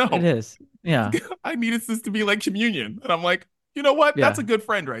 It no. is. Yeah. I needed this to be like communion. And I'm like, you know what? That's Yeah. a good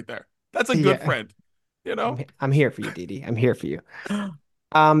friend right there. That's a good Yeah, friend. You know? I'm here for you, Didi. I'm here for you.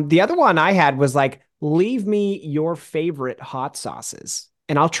 The other one I had was like, leave me your favorite hot sauces,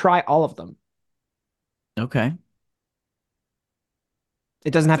 and I'll try all of them. Okay. It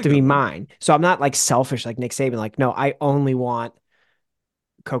doesn't That's have a to be good one. mine. So I'm not like selfish like Nick Saban. Like, no, I only want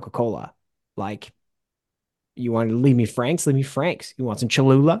Coca-Cola. Like, you want to leave me Franks? Leave me Franks. You want some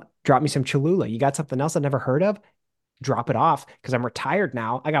Cholula? Drop me some Cholula. You got something else I never heard of? Drop it off because I'm retired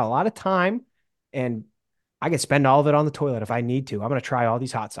now. I got a lot of time and I can spend all of it on the toilet if I need to. I'm going to try all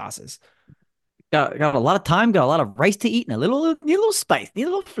these hot sauces. Got a lot of time, got a lot of rice to eat, and need a little spice, need a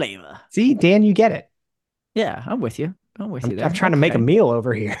little flavor. See, Dan, you get it. Yeah, I'm with you. I'm with you there. I'm trying to make a meal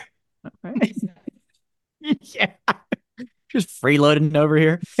over here. Right. Yeah. Just freeloading over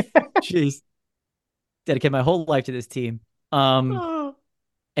here. Jeez. Dedicate my whole life to this team. Um, Oh,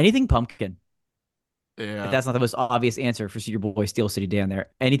 anything pumpkin. If yeah. that's not the most obvious answer for your boy Steel City Dan there.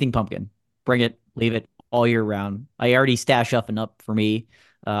 Anything pumpkin. Bring it, leave it all year round. I already stash up and up for me.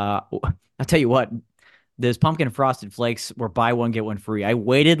 I'll tell you what, those pumpkin frosted flakes were buy one, get one free. I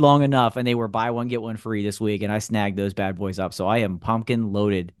waited long enough and they were buy one, get one free this week, and I snagged those bad boys up. So I am pumpkin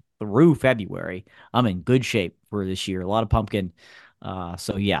loaded through February. I'm in good shape for this year. A lot of pumpkin.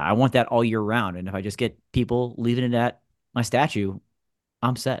 So yeah, I want that all year round. And if I just get people leaving it at my statue,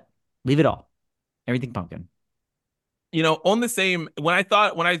 I'm set. Leave it all. Everything pumpkin. On the same, when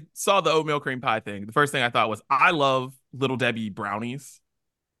I saw the oatmeal cream pie thing, the first thing I thought was, I love Little Debbie brownies.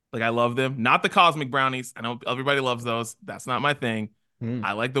 Like, I love them. Not the cosmic brownies. I know everybody loves those. That's not my thing. Mm.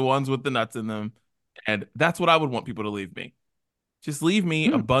 I like the ones with the nuts in them. And that's what I would want people to leave me. Just leave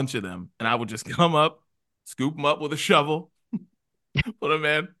me a bunch of them. And I would just come up, scoop them up with a shovel, put them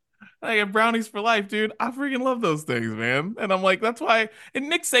in. I get brownies for life, dude. I freaking love those things, man. And I'm like, that's why. And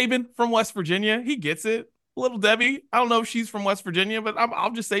Nick Saban from West Virginia, he gets it. Little Debbie, I don't know if she's from West Virginia, but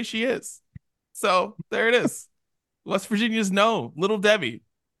I'll just say she is. So there it is. West Virginia's no Little Debbie,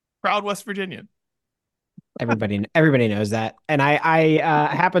 proud West Virginian. Everybody knows that. And I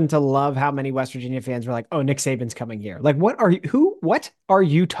happen to love how many West Virginia fans were like, "Oh, Nick Saban's coming here." Like, what are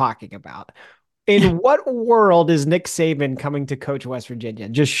you talking about? In what world is Nick Saban coming to coach West Virginia?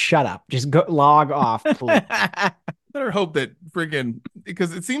 Just shut up. Just go log off, please. Better hope that friggin'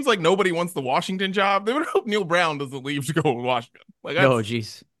 because it seems like nobody wants the Washington job. They better hope Neil Brown doesn't leave to go to Washington. Like, Oh,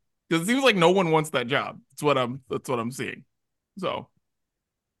 jeez. because it seems like no one wants that job. That's what I'm seeing. So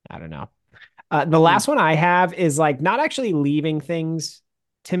I don't know. The last one I have is like not actually leaving things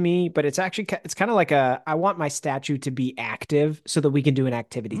to me, but it's kind of like I want my statue to be active so that we can do an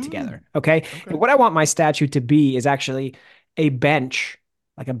activity together. Okay. And what I want my statue to be is actually a bench,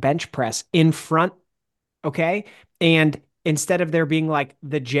 like a bench press in front. Okay. And instead of there being like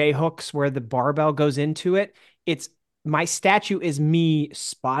the J hooks where the barbell goes into it, it's my statue is me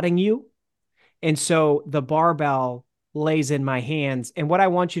spotting you. And so the barbell lays in my hands. And what I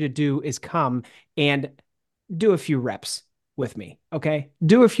want you to do is come and do a few reps with me. Okay.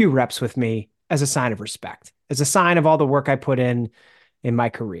 Do a few reps with me as a sign of respect, as a sign of all the work I put in my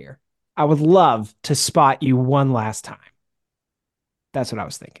career. I would love to spot you one last time. That's what I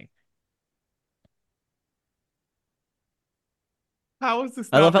was thinking. how has this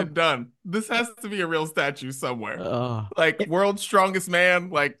I love not how been done? This has to be a real statue somewhere. uh, Like, world's strongest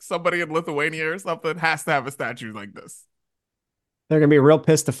man, like somebody in Lithuania or something, has to have a statue like this. They're going to be real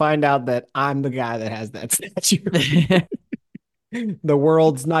pissed to find out that I'm the guy that has that statue. The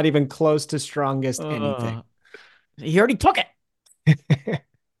world's not even close to strongest anything. He already took it.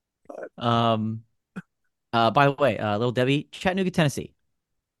 By the way, Little Debbie, Chattanooga, Tennessee,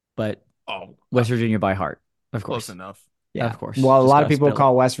 but Oh, West Virginia by heart, of close course. enough. Yeah. Of course. Well, a Just lot of gotta people spit a call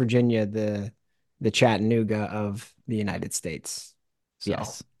little. West Virginia the Chattanooga of the United States. So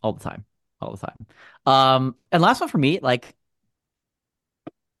Yes, all the time, all the time. And last one for me, like,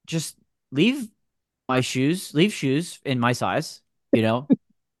 just leave leave shoes in my size. You know,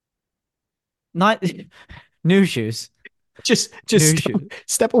 not new shoes, just new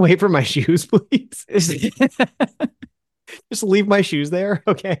step away from my shoes, please. shoes. Just leave my shoes there,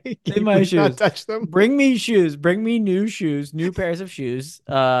 okay? Can Leave you my please not shoes. touch them? Bring me shoes. Bring me new shoes, new pairs of shoes.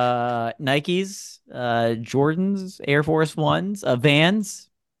 Nikes, Jordans, Air Force Ones, Vans.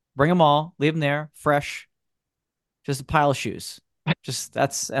 Bring them all. Leave them there, fresh. Just a pile of shoes.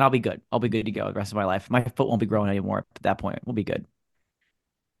 And I'll be good. I'll be good to go the rest of my life. My foot won't be growing anymore at that point. We'll be good.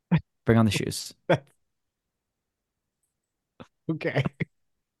 Bring on the shoes. Okay.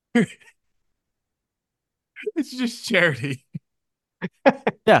 It's just charity.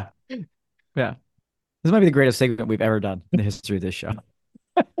 Yeah. Yeah. This might be the greatest segment we've ever done in the history of this show.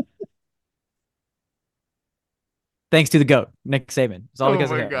 Thanks to the GOAT, Nick Saban. It's all Oh because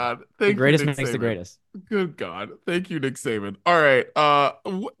of my him. God. The Thank you, greatest Nick makes the Saban. greatest. Good God. Thank you, Nick Saban. All right.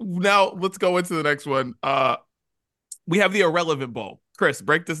 Now let's go into the next one. We have the irrelevant bowl. Chris,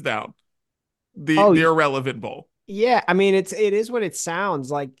 break this down. Oh, The irrelevant bowl. yeah. I mean, it is what it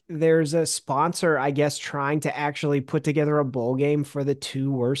sounds like. There's a sponsor, I guess, trying to actually put together a bowl game for the two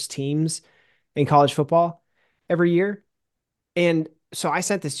worst teams in college football every year. And so I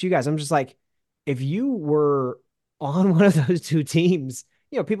sent this to you guys. I'm just like, if you were on one of those two teams,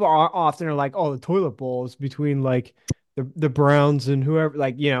 people are often are like, oh, the toilet bowl is between like the Browns and whoever,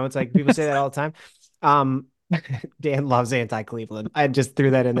 like, it's like people say that all the time. Um, Dan loves anti-Cleveland. I just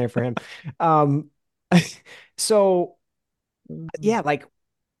threw that in there for him. Um, so yeah, like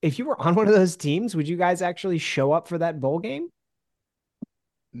if you were on one of those teams, would you guys actually show up for that bowl game?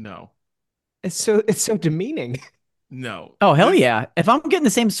 No, It's so demeaning. no, Oh, hell this, yeah. If I'm getting the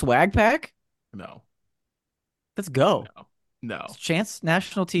same swag pack, no, let's go. no, no. Chance,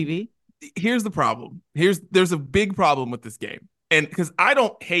 national TV. Here's the problem. There's a big problem with this game. And because I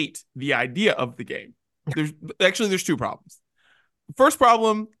don't hate the idea of the game. There's two problems. First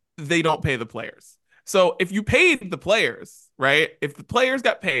problem, they don't pay the players. So if you paid the players, right? If the players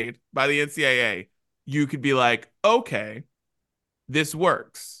got paid by the NCAA, you could be like, okay, this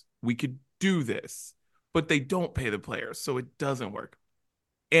works. We could do this. But they don't pay the players, so it doesn't work.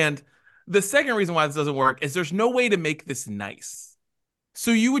 And the second reason why this doesn't work is there's no way to make this nice.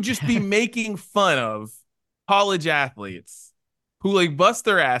 So you would just be making fun of college athletes who like bust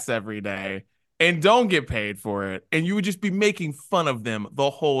their ass every day and don't get paid for it. And you would just be making fun of them the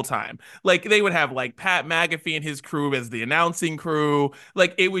whole time. Like they would have like Pat McAfee and his crew as the announcing crew.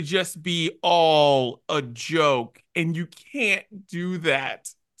 Like it would just be all a joke. And you can't do that.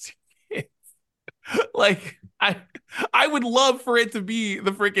 Like I would love for it to be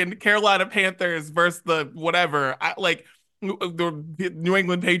the freaking Carolina Panthers versus the whatever. The New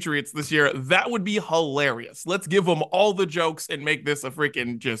England Patriots this year. That would be hilarious. Let's give them all the jokes and make this a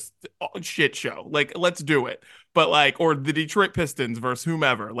freaking just shit show. Like let's do it. But like or the Detroit Pistons versus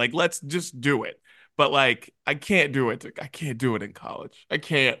whomever. Like let's just do it. But like I can't do it. I can't do it in college. I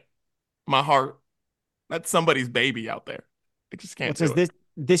can't. My heart. That's somebody's baby out there. I just Well, it can't says do it.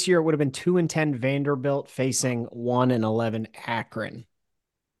 this year it would have been 2-10 Vanderbilt facing 1-11 Akron.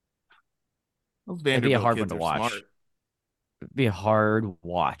 Those It'd be a Vanderbilt hard one kids to are watch. smart. It'd be a hard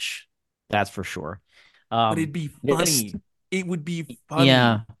watch. That's for sure. But it'd be This, funny. It would be funny.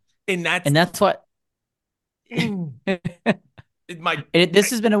 yeah. And that's And that's what my this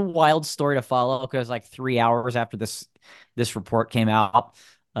has been a wild story to follow because like 3 hours after this report came out,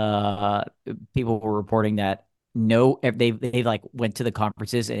 uh, people were reporting that they like went to the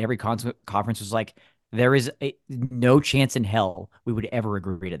conferences and every conference was like no chance in hell we would ever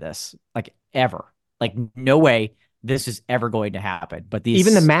agree to this, like ever, like no way this is ever going to happen. But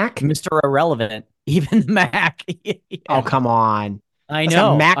Even the these Mac? Mr. Irrelevant, even the Mac, Oh, yeah. come on. I That's got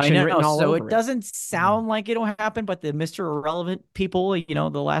know, I Maction know. written all So it over it. doesn't sound like it'll happen, but the Mr. Irrelevant people,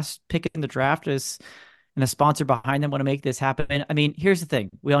 the last pick in the draft is and a sponsor behind them want to make this happen. I mean, here's the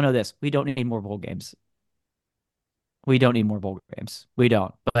thing. We all know this. We don't need more bowl games. We don't need more bowl games. We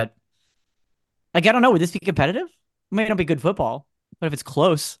don't. But like, I don't know. Would this be competitive? It may not be good football, but if it's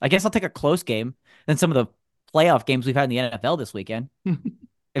close, I guess I'll take a close game than some of the playoff games we've had in the NFL this weekend.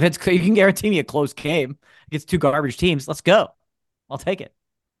 If it's you can guarantee me a close game against two garbage teams, let's go. I'll take it.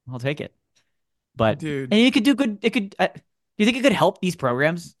 I'll take it. But dude. and you could do good. It could. Do you think it could help these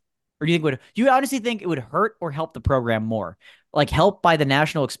programs, or do you honestly think it would hurt or help the program more? Like help by the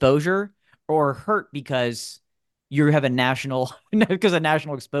national exposure, or hurt because you have a national because of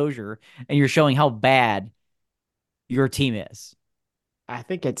national exposure and you're showing how bad your team is. I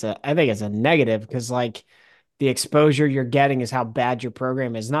think it's a negative because like the exposure you're getting is how bad your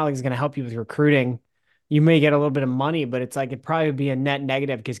program is. It's not like it's going to help you with recruiting. You may get a little bit of money, but it's like it'd probably be a net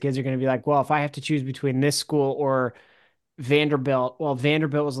negative because kids are going to be like, well, if I have to choose between this school or Vanderbilt, well,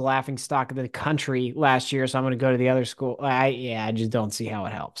 Vanderbilt was the laughing stock of the country last year, so I'm going to go to the other school. I just don't see how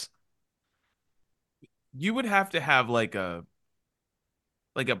it helps. You would have to have like a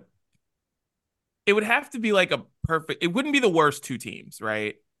it would have to be like a perfect it wouldn't be the worst two teams,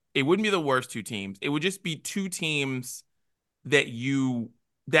 right? It wouldn't be the worst two teams. It would just be two teams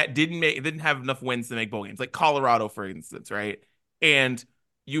that didn't have enough wins to make bowl games, like Colorado, for instance, right? And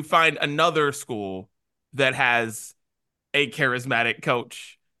you find another school that has a charismatic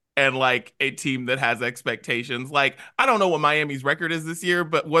coach and like a team that has expectations. Like I don't know what Miami's record is this year,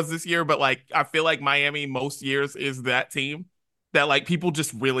 but like I feel like Miami most years is that team that like people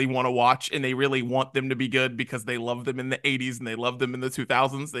just really want to watch and they really want them to be good because they love them in the 80s and they love them in the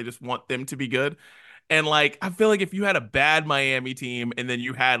 2000s. They just want them to be good. And like I feel like if you had a bad Miami team and then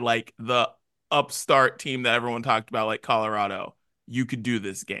you had like the upstart team that everyone talked about like Colorado, you could do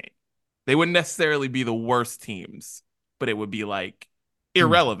this game. They wouldn't necessarily be the worst teams, but it would be like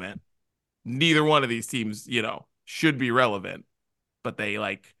Hmm. irrelevant. Neither one of these teams, should be relevant, but they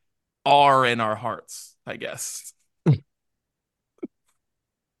like are in our hearts, I guess.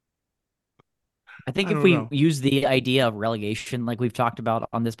 I think I if don't we know. use the idea of relegation, like we've talked about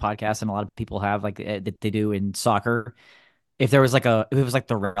on this podcast, and a lot of people have, like that they do in soccer, if it was like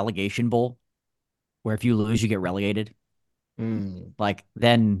the relegation bowl, where if you lose, you get relegated, Mm, like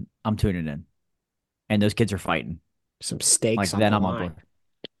then I'm tuning in, and those kids are fighting. some Like stakes on then the I'm on line. board.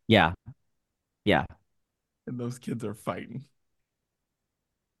 Yeah, yeah, And those kids are fighting.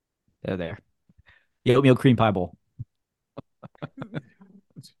 they're there. The oatmeal cream pie bowl.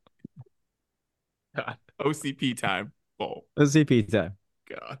 God. OCP time. Oh, OCP time.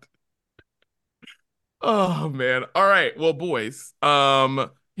 God. Oh man. All right. Well, boys.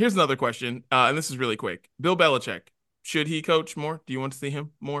 Here's another question. And this is really quick. Bill Belichick, should he coach more? Do you want to see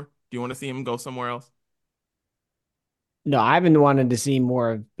him more? Do you want to see him go somewhere else? No, I've been wanting to see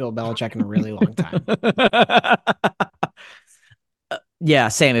more of Bill Belichick in a really long time. Yeah,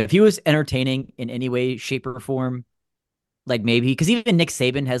 same. If he was entertaining in any way, shape, or form, like maybe because even Nick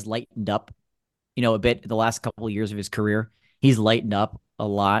Saban has lightened up, a bit the last couple of years of his career. He's lightened up a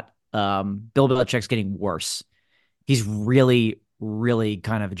lot. Bill Belichick's getting worse. He's really, really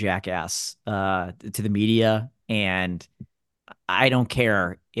kind of a jackass to the media, and I don't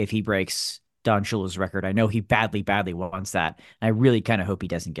care if he breaks Don Shula's record. I know he badly, badly wants that. I really kind of hope he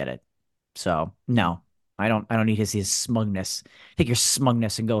doesn't get it. So no, I don't need to see his smugness. Take your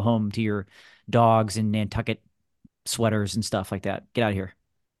smugness and go home to your dogs and Nantucket sweaters and stuff like that. Get out of here.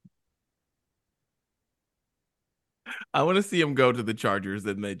 I want to see him go to the Chargers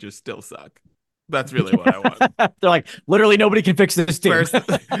and they just still suck. That's really what I want. They're like, literally nobody can fix this team.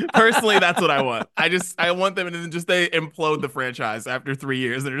 Personally, that's what I want. I want them to just they implode the franchise after 3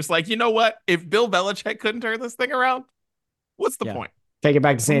 years. They're just like, you know what? If Bill Belichick couldn't turn this thing around, what's the Yeah. point? Take it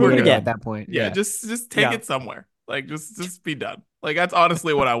back to San We're Diego good. at that point. Yeah, Yeah. just take Yeah. it somewhere. Like just be done. Like that's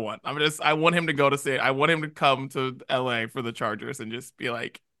honestly what I want. I want him to go to say I want him to come to LA for the Chargers and just be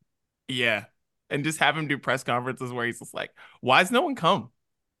like, yeah. And just have him do press conferences where he's just like, why does no one come?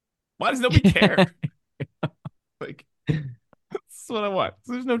 Why does nobody care? Like that's what I want.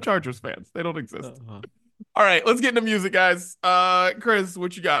 So there's no Chargers fans. They don't exist. All right, let's get into music, guys. Chris,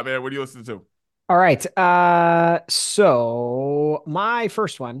 what you got, man? What are you listening to? All right. So my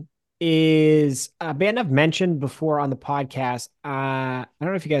first one is a band I've mentioned before on the podcast. I don't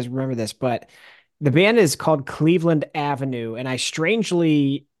know if you guys remember this, but the band is called Cleveland Avenue, and I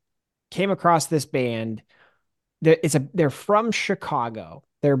strangely came across this band. They're from Chicago.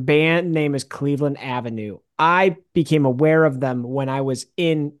 Their band name is Cleveland Avenue. I became aware of them when I was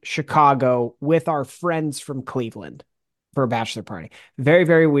in Chicago with our friends from Cleveland for a bachelor party. Very,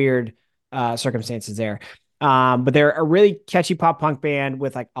 very weird circumstances there. But they're a really catchy pop punk band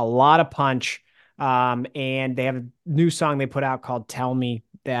with like a lot of punch. And they have a new song they put out called Tell Me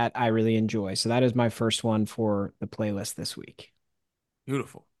that I really enjoy. So that is my first one for the playlist this week.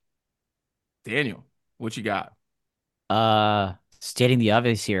 Beautiful. Daniel, what you got? Stating the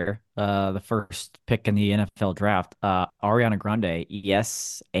obvious here, the first pick in the NFL draft, Ariana Grande,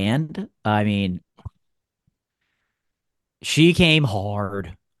 yes, and I mean, she came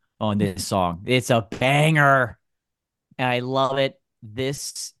hard on this song. It's a banger, and I love it.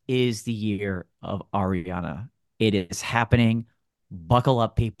 This is the year of Ariana. It is happening. Buckle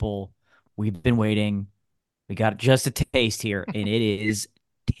up, people. We've been waiting. We got just a taste here, and it is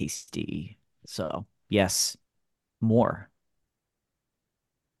tasty. So, yes, more.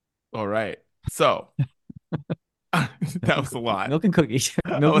 All right. So that was a lot. Milk and cookies.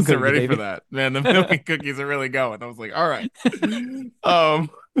 I Milk and wasn't cookies, ready baby. for that. Man, the milk and cookies are really going. I was like, all right. Um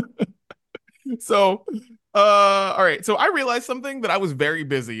so all right. So I realized something that I was very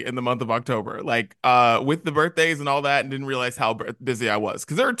busy in the month of October, like with the birthdays and all that, and didn't realize how busy I was.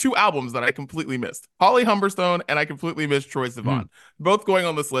 Because there are two albums that I completely missed. Holly Humberstone and I completely missed Troye Sivan. Both going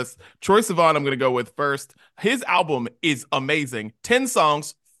on this list. Troye Sivan, I'm gonna go with first. His album is amazing. 10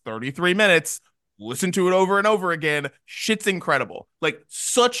 songs, 33 minutes. Listen to it over and over again. Shit's incredible. Like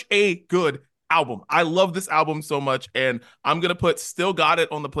such a good album. I love this album so much, and I'm gonna put "Still Got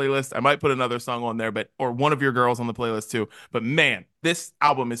It" on the playlist. I might put another song on there, but or one of your girls on the playlist too. But man, this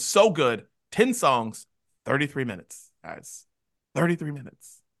album is so good. 10 songs, 33 minutes, guys. 33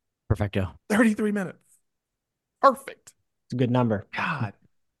 minutes. Perfecto. 33 minutes. Perfect. It's a good number. God.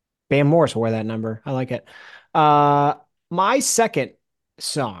 Van Morris wore that number. I like it. My second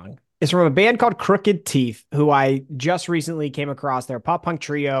song is from a band called Crooked Teeth, who I just recently came across. They're a pop punk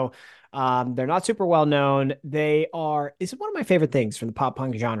trio. They're not super well known. It's one of my favorite things from the pop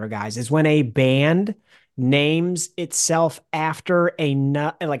punk genre, guys, is when a band names itself after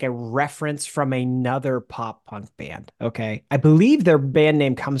like a reference from another pop punk band. Okay. I believe their band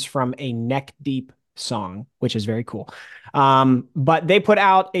name comes from a Neck Deep song, which is very cool. But they put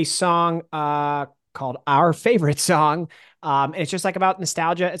out a song called Our Favorite Song. And it's just like about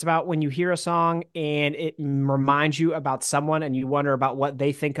nostalgia. It's about when you hear a song and it reminds you about someone and you wonder about what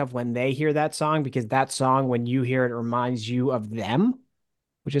they think of when they hear that song, because that song, when you hear it, reminds you of them,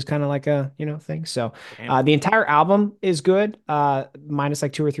 which is kind of like a, thing. So Damn. the entire album is good, minus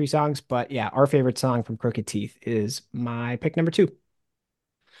like two or three songs. But yeah, Our Favorite Song from Crooked Teeth is my pick number two.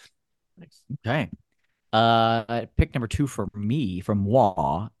 Nice. Okay. Pick number two for me from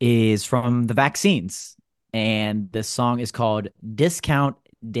Wah is from the Vaccines. And this song is called Discount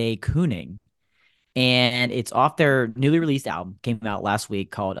Day Cooning. And it's off their newly released album, came out last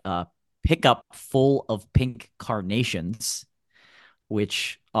week, called Pickup Full of Pink Carnations,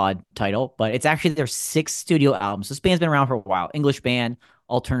 which odd title, but it's actually their sixth studio album. So this band's been around for a while. English band,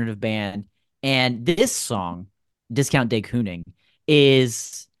 alternative band. And this song, Discount Day Cooning,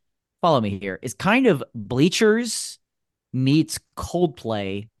 is, follow me here, is kind of Bleachers meets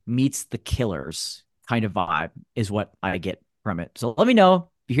Coldplay meets The Killers kind of vibe is what I get from it. So let me know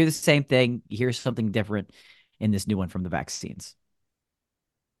if you hear the same thing, you hear something different in this new one from the Vaccines.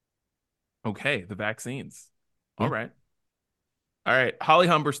 Okay, the Vaccines. All Yeah. right. All right. Holly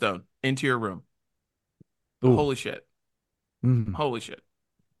Humberstone, Into Your Room. Ooh. Holy shit. Mm. Holy shit.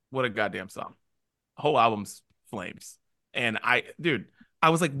 What a goddamn song. Whole album's flames. And dude,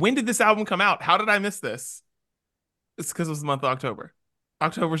 I was like, when did this album come out? How did I miss this? It's because it was the month of October.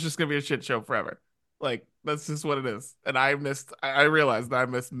 October's just gonna be a shit show forever. Like, that's just what it is. And I realized that I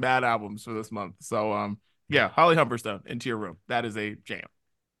missed mad albums for this month. So yeah, Holly Humberstone, Into Your Room. That is a jam.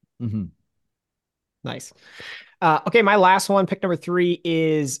 Mm-hmm. Nice. Okay, my last one, pick number three,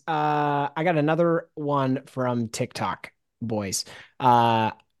 is I got another one from TikTok boys.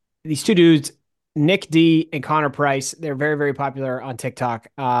 These two dudes, Nick D and Connor Price, they're very, very popular on TikTok.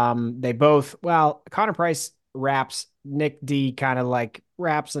 They both, well, Connor Price raps, Nick D kind of like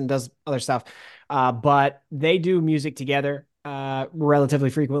raps and does other stuff. But they do music together relatively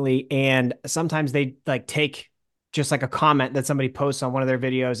frequently, and sometimes they like take just like a comment that somebody posts on one of their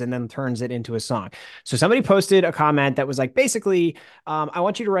videos and then turns it into a song. So somebody posted a comment that was like, basically, I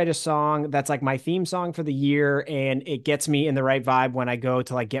want you to write a song that's like my theme song for the year, and it gets me in the right vibe when I go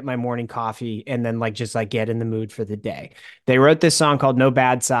to like get my morning coffee and then like just like get in the mood for the day. They wrote this song called No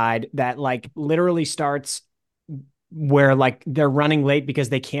Bad Side that like literally starts where like they're running late because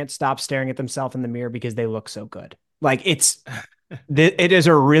they can't stop staring at themselves in the mirror because they look so good. Like it is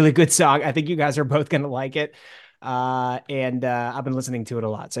a really good song. I think you guys are both gonna like it. And I've been listening to it a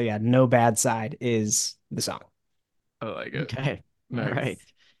lot. So yeah, No Bad Side is the song. I like it. Okay. All Nice. right.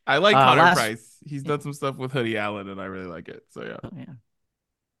 I like Connor Last Price. He's done some stuff with Hoodie Allen, and I really like it. So yeah. oh, yeah.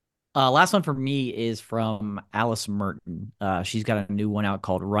 Last one for me is from Alice Merton. She's got a new one out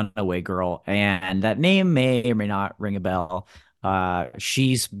called Runaway Girl, and that name may or may not ring a bell.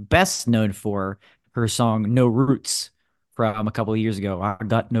 She's best known for her song No Roots from a couple of years ago. I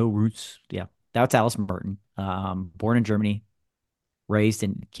got no roots. Yeah, that's Alice Merton. Born in Germany, raised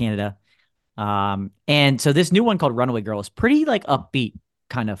in Canada. And so this new one called Runaway Girl is pretty like upbeat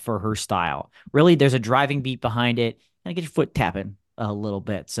kind of for her style. Really, there's a driving beat behind it, and get your foot tapping a little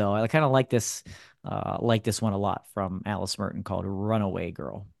bit. So I kind of like this one a lot from Alice Merton called Runaway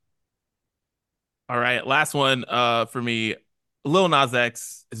Girl. All right. Last one for me. Lil Nas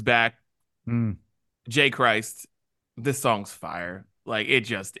X is back. Mm. J Christ. This song's fire. Like it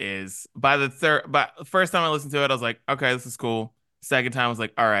just is. By the first time I listened to it, I was like, okay, this is cool. Second time I was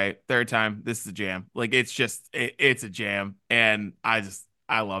like, all right. Third time, this is a jam. Like it's a jam. And I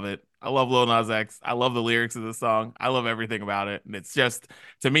love it. I love Lil Nas X. I love the lyrics of the song. I love everything about it. And it's just,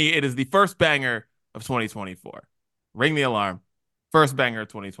 to me, it is the first banger of 2024. Ring the alarm. First banger of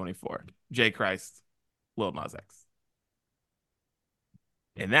 2024. J Christ, Lil Nas X.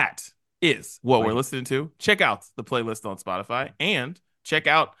 And that is what we're Like it. listening to. Check out the playlist on Spotify and check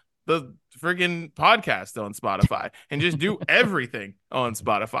out the friggin' podcast on Spotify and just do everything on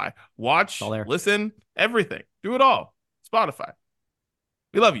Spotify. It's all Watch, there. listen, everything. Do it all. Spotify.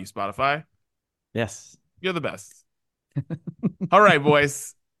 We love you, Spotify. Yes. You're the best. All right,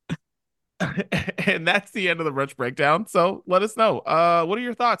 boys. And that's the end of the brunch breakdown. So let us know. What are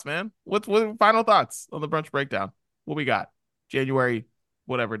your thoughts, man? What are final thoughts on the brunch breakdown? What we got? January,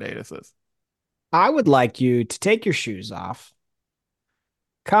 whatever day this is. I would like you to take your shoes off,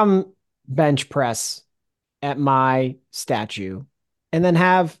 come bench press at my statue, and then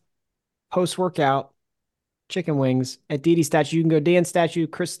have post workout chicken wings at Didi statue. You can go Dan statue,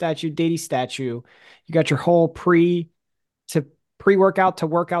 Chris statue, Didi statue. You got your whole pre workout to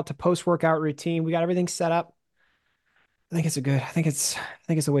workout to post workout routine. We got everything set up. I think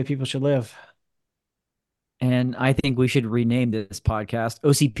it's the way people should live. And I think we should rename this podcast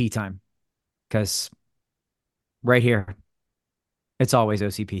OCP time because right here, it's always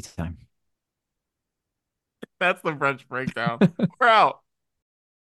OCP time. That's the brunch breakdown. We're out.